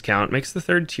the discount makes the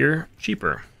 3rd tier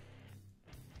cheaper.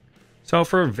 So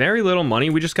for very little money,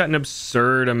 we just got an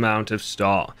absurd amount of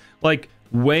stall. Like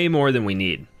way more than we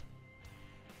need.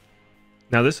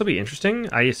 Now this will be interesting.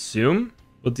 I assume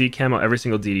we'll decamo every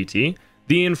single DDT.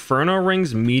 The Inferno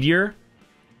Ring's meteor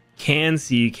can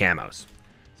see camos.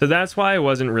 So that's why I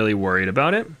wasn't really worried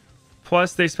about it.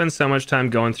 Plus, they spend so much time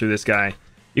going through this guy.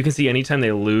 You can see anytime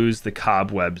they lose the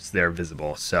cobwebs, they're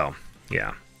visible. So,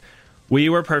 yeah. We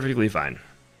were perfectly fine.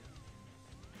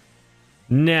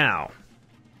 Now,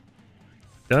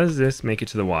 does this make it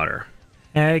to the water?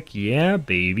 Heck yeah,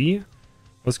 baby.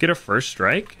 Let's get a first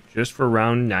strike just for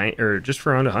round 9 or just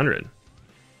for round 100.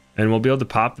 And we'll be able to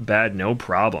pop the bad no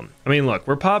problem. I mean, look,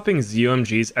 we're popping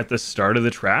ZOMGs at the start of the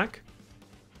track,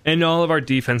 and all of our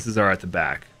defenses are at the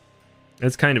back.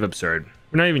 It's kind of absurd.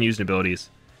 We're not even using abilities.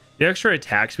 The extra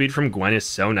attack speed from Gwen is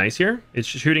so nice here. It's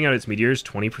shooting out its meteors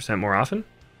 20% more often,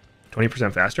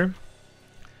 20% faster.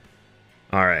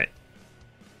 All right.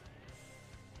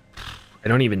 I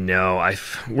don't even know.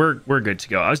 We're good to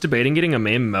go. I was debating getting a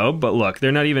main mob, but look,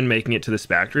 they're not even making it to this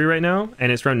factory right now,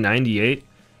 and it's round 98,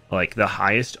 like the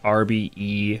highest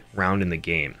RBE round in the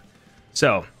game.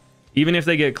 So even if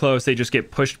they get close, they just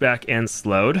get pushed back and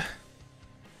slowed.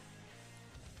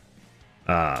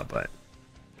 But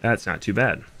that's not too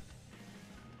bad.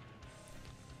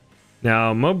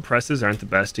 Now, mob presses aren't the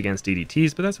best against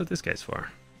DDTs, but that's what this guy's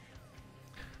for.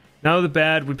 Now the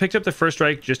bad, we picked up the first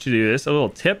strike just to do this. A little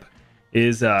tip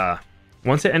is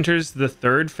once it enters the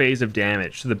third phase of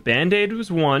damage. So the Band-Aid was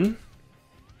 1.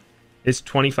 It's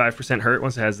 25% hurt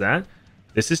once it has that.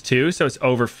 This is 2, so it's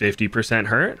over 50%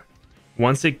 hurt.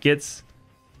 Once it gets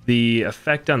the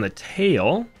effect on the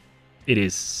tail, it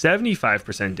is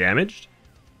 75% damaged.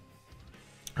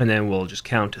 And then we'll just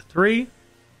count to 3.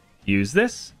 Use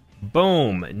this.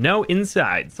 Boom. No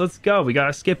insides. Let's go. We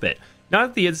gotta skip it.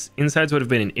 Not that the insides would have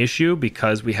been an issue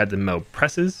because we had the mob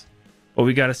presses, but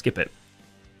we gotta skip it.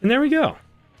 And there we go.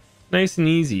 Nice and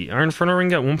easy. Our Inferno Ring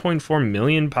got 1.4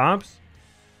 million pops.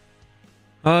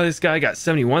 Oh, this guy got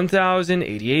 71,000,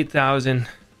 88,000,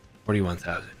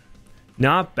 41,000.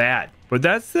 Not bad. But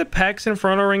that's the PEX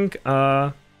Inferno Ring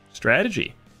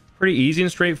strategy. Pretty easy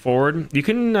and straightforward. You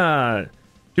can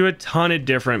do a ton of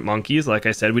different monkeys. Like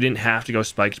I said, we didn't have to go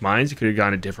spiked mines. You could have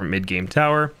gone a different mid-game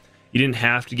tower. You didn't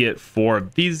have to get 4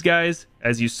 of these guys.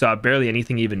 As you saw, barely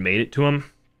anything even made it to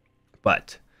them.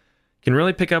 But you can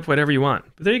really pick up whatever you want.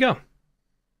 But there you go.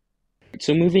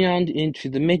 So moving on into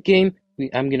the mid-game,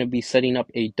 I'm going to be setting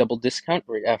up a double discount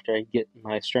right after I get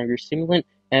my stronger stimulant.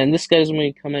 And this guy's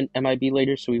going to come in MIB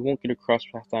later, so we won't get a cross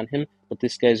path on him. But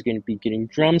this guy's going to be getting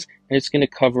drums, and it's going to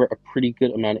cover a pretty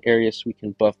good amount of area so we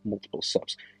can buff multiple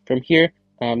subs. From here,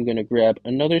 I'm going to grab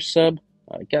another sub.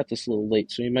 I got this a little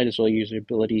late, so we might as well use our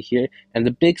ability here. And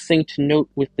the big thing to note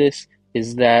with this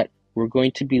is that we're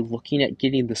going to be looking at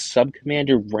getting the sub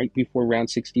commander right before round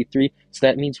 63. So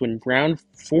that means when round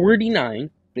 49,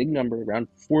 big number, round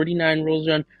 49 rolls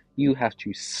around, you have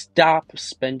to stop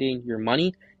spending your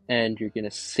money, and you're going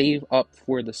to save up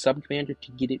for the sub commander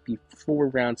to get it before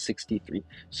round 63.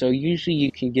 So usually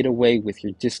you can get away with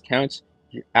your discounts,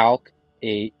 your ALK,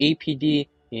 a APD,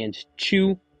 and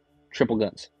 2 triple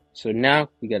guns. So now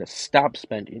we got to stop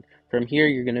spending. From here,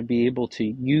 you're going to be able to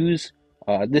use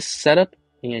this setup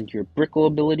and your Brickle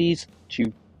abilities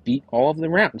to beat all of the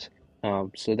rounds.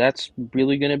 So that's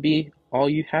really going to be all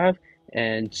you have.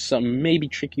 And some maybe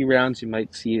tricky rounds you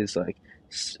might see is like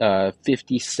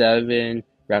 57,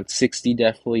 round 60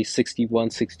 definitely, 61,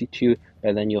 62,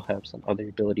 and then you'll have some other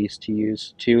abilities to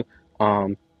use too.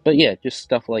 But yeah, just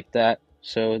stuff like that.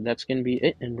 So that's going to be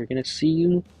it, and we're going to see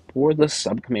you for the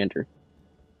sub commander.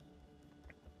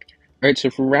 Alright,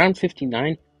 so for round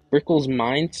 59, Brickle's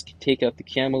Mines to take out the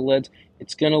camo leads.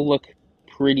 It's going to look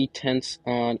pretty tense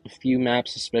on a few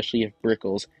maps, especially if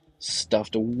Brickle's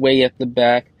stuffed away at the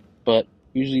back, but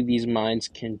usually these mines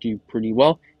can do pretty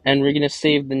well. And we're going to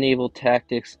save the naval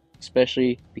tactics,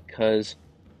 especially because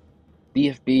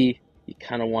BFB, you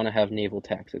kind of want to have naval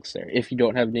tactics there. If you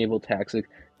don't have naval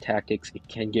tactics, it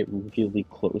can get really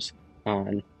close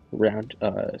on round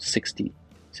 60.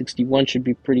 61 should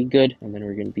be pretty good, and then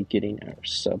we're going to be getting our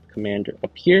sub commander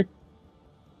up here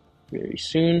very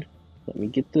soon. Let me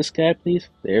get this guy, please.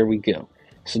 There we go.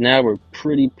 So now we're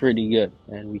pretty good,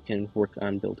 and we can work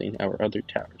on building our other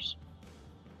towers.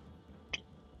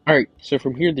 Alright, so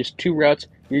from here there's 2 routes.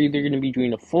 You're either going to be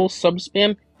doing a full sub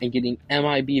spam and getting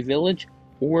MIB village,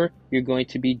 or you're going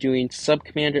to be doing sub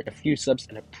commander, a few subs,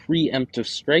 and a preemptive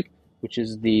strike, which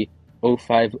is the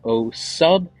 050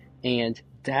 sub, and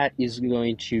that is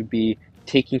going to be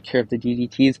taking care of the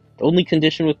DDTs. The only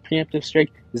condition with preemptive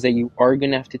strike is that you are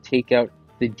going to have to take out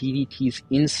the DDTs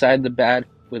inside the bad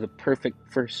with a perfect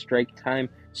first strike time.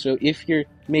 So if you're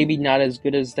maybe not as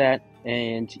good as that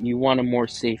and you want a more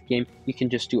safe game, you can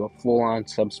just do a full-on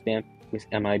sub spam with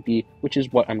MIB, which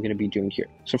is what I'm going to be doing here.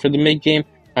 So for the mid game,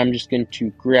 I'm just going to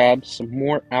grab some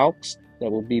more ALKs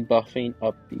that will be buffing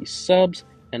up the subs,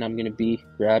 and I'm going to be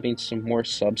grabbing some more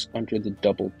subs under the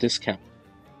double discount.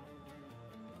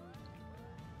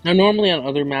 Now, normally on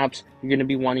other maps, you're going to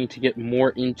be wanting to get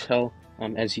more intel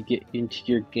as you get into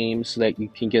your game so that you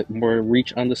can get more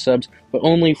reach on the subs, but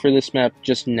only for this map.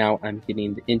 Just now I'm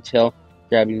getting the intel,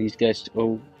 grabbing these guys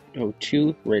to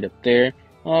 002 right up there,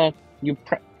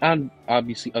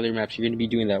 Obviously other maps you're going to be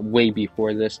doing that way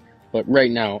before this, but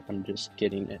right now I'm just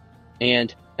getting it.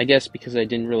 And I guess because I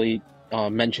didn't really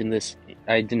mention this,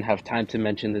 I didn't have time to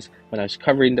mention this when I was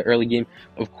covering the early game.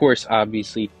 Of course,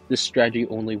 obviously, this strategy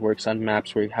only works on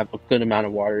maps where you have a good amount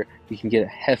of water. You can get a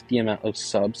hefty amount of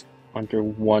subs under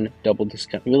one double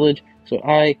discount village. So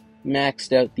I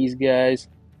maxed out these guys.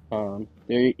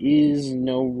 There is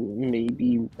no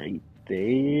maybe right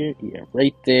there. Yeah,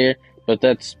 right there. But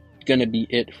that's gonna be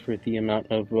it for the amount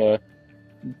of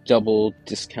double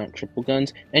discount triple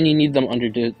guns, and you need them under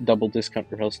double discount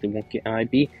or else they won't get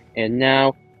MIB. And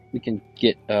now we can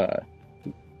get alright,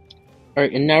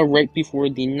 and now right before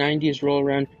the 90s roll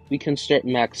around, we can start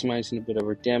maximizing a bit of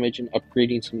our damage and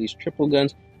upgrading some of these triple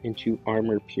guns into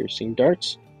armor piercing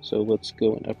darts. So let's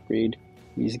go and upgrade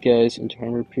these guys into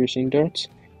armor piercing darts.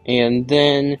 And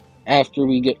then after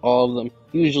we get all of them,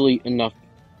 usually enough,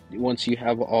 once you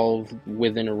have all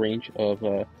within a range of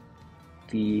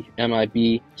the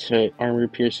MIB to armor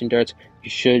piercing darts, you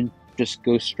should just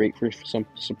go straight for some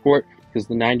support, because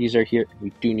the 90s are here and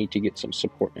we do need to get some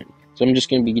support in. So I'm just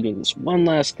going to be getting this one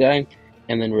last guy,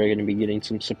 and then we're going to be getting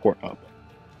some support up.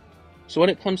 So when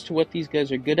it comes to what these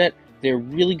guys are good at, they're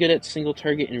really good at single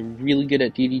target and really good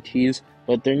at DDTs,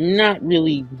 but they're not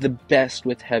really the best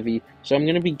with heavy. So I'm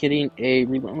going to be getting a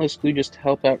Relentless Glue just to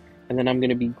help out, and then I'm going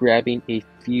to be grabbing a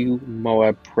few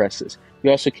Moab presses.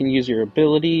 You also can use your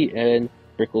ability and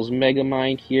Brickle's Mega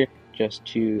Mind here just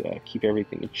to keep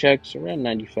everything in check. So around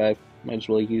 95, might as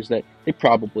well use that. They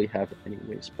probably have it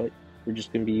anyways, but we're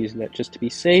just going to be using that just to be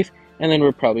safe. And then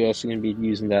we're probably also going to be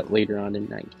using that later on in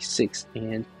 96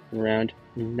 and around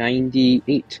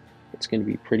 98. It's going to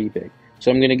be pretty big. So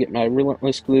I'm going to get my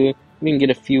Relentless Glue. We can get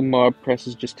a few mob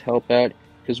presses just to help out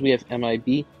because we have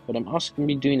MIB, but I'm also going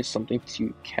to be doing something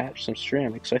to catch some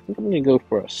ceramics. So I think I'm going to go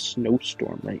for a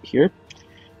snowstorm right here.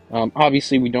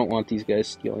 Obviously, we don't want these guys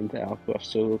stealing the alpha,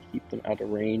 so we'll keep them out of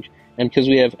range. And because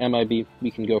we have MIB,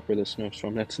 we can go for the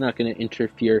snowstorm. That's not going to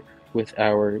interfere with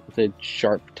the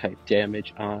sharp type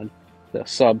damage on the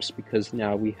subs, because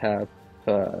now we have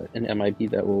an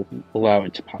MIB that will allow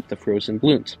it to pop the frozen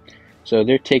balloons. So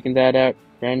they're taking that out.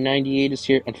 Round 98 is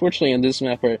here. Unfortunately, on this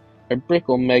map, our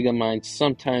Brickle Mega Mines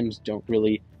sometimes don't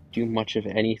really do much of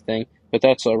anything, but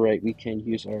that's alright. We can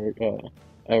use our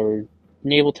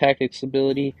Naval Tactics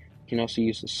ability. We can also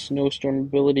use the Snowstorm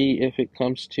ability if it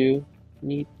comes to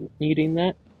needing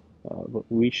that, but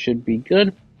we should be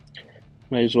good.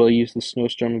 Might as well use the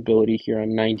Snowstorm ability here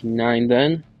on 99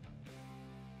 then.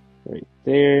 Right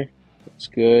there. That's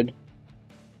good.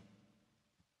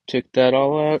 Took that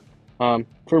all out.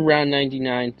 For round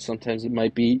 99, sometimes it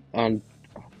might be on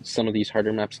some of these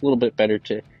harder maps a little bit better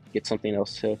to get something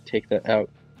else to take that out.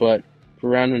 But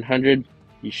for round 100,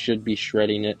 you should be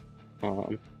shredding it.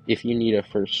 If you need a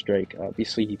first strike,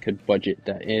 obviously you could budget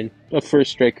that in. A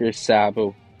first striker is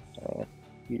Sabo.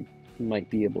 You might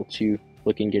be able to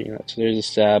look in getting that. So there's a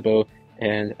Sabo,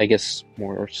 and I guess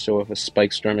more or so of a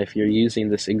Spike Storm if you're using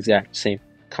this exact same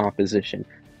composition.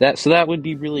 So that would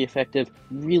be really effective,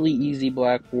 really easy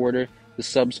black border. The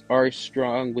subs are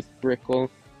strong with Brickle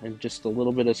and just a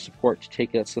little bit of support to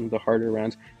take out some of the harder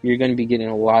rounds. You're going to be getting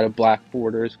a lot of black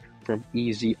borders from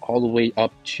easy all the way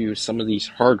up to some of these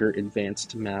harder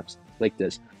advanced maps like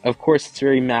this. Of course, it's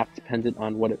very map dependent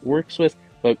on what it works with,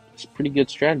 but it's a pretty good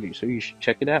strategy, so you should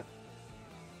check it out.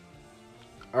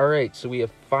 Alright, so we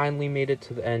have finally made it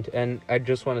to the end, and I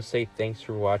just want to say thanks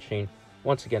for watching.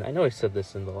 Once again, I know I said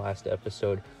this in the last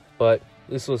episode, but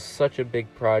this was such a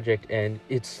big project, and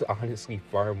it's honestly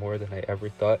far more than I ever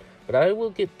thought. But I will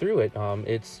get through it.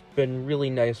 It's been really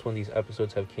nice when these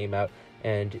episodes have came out,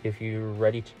 and if you're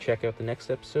ready to check out the next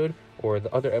episode, or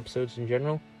the other episodes in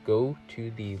general, go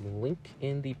to the link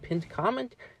in the pinned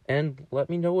comment, and let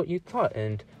me know what you thought.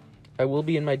 And I will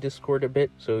be in my Discord a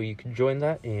bit, so you can join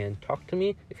that and talk to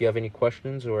me if you have any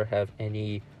questions or have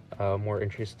any more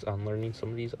interests on learning some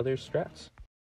of these other strats.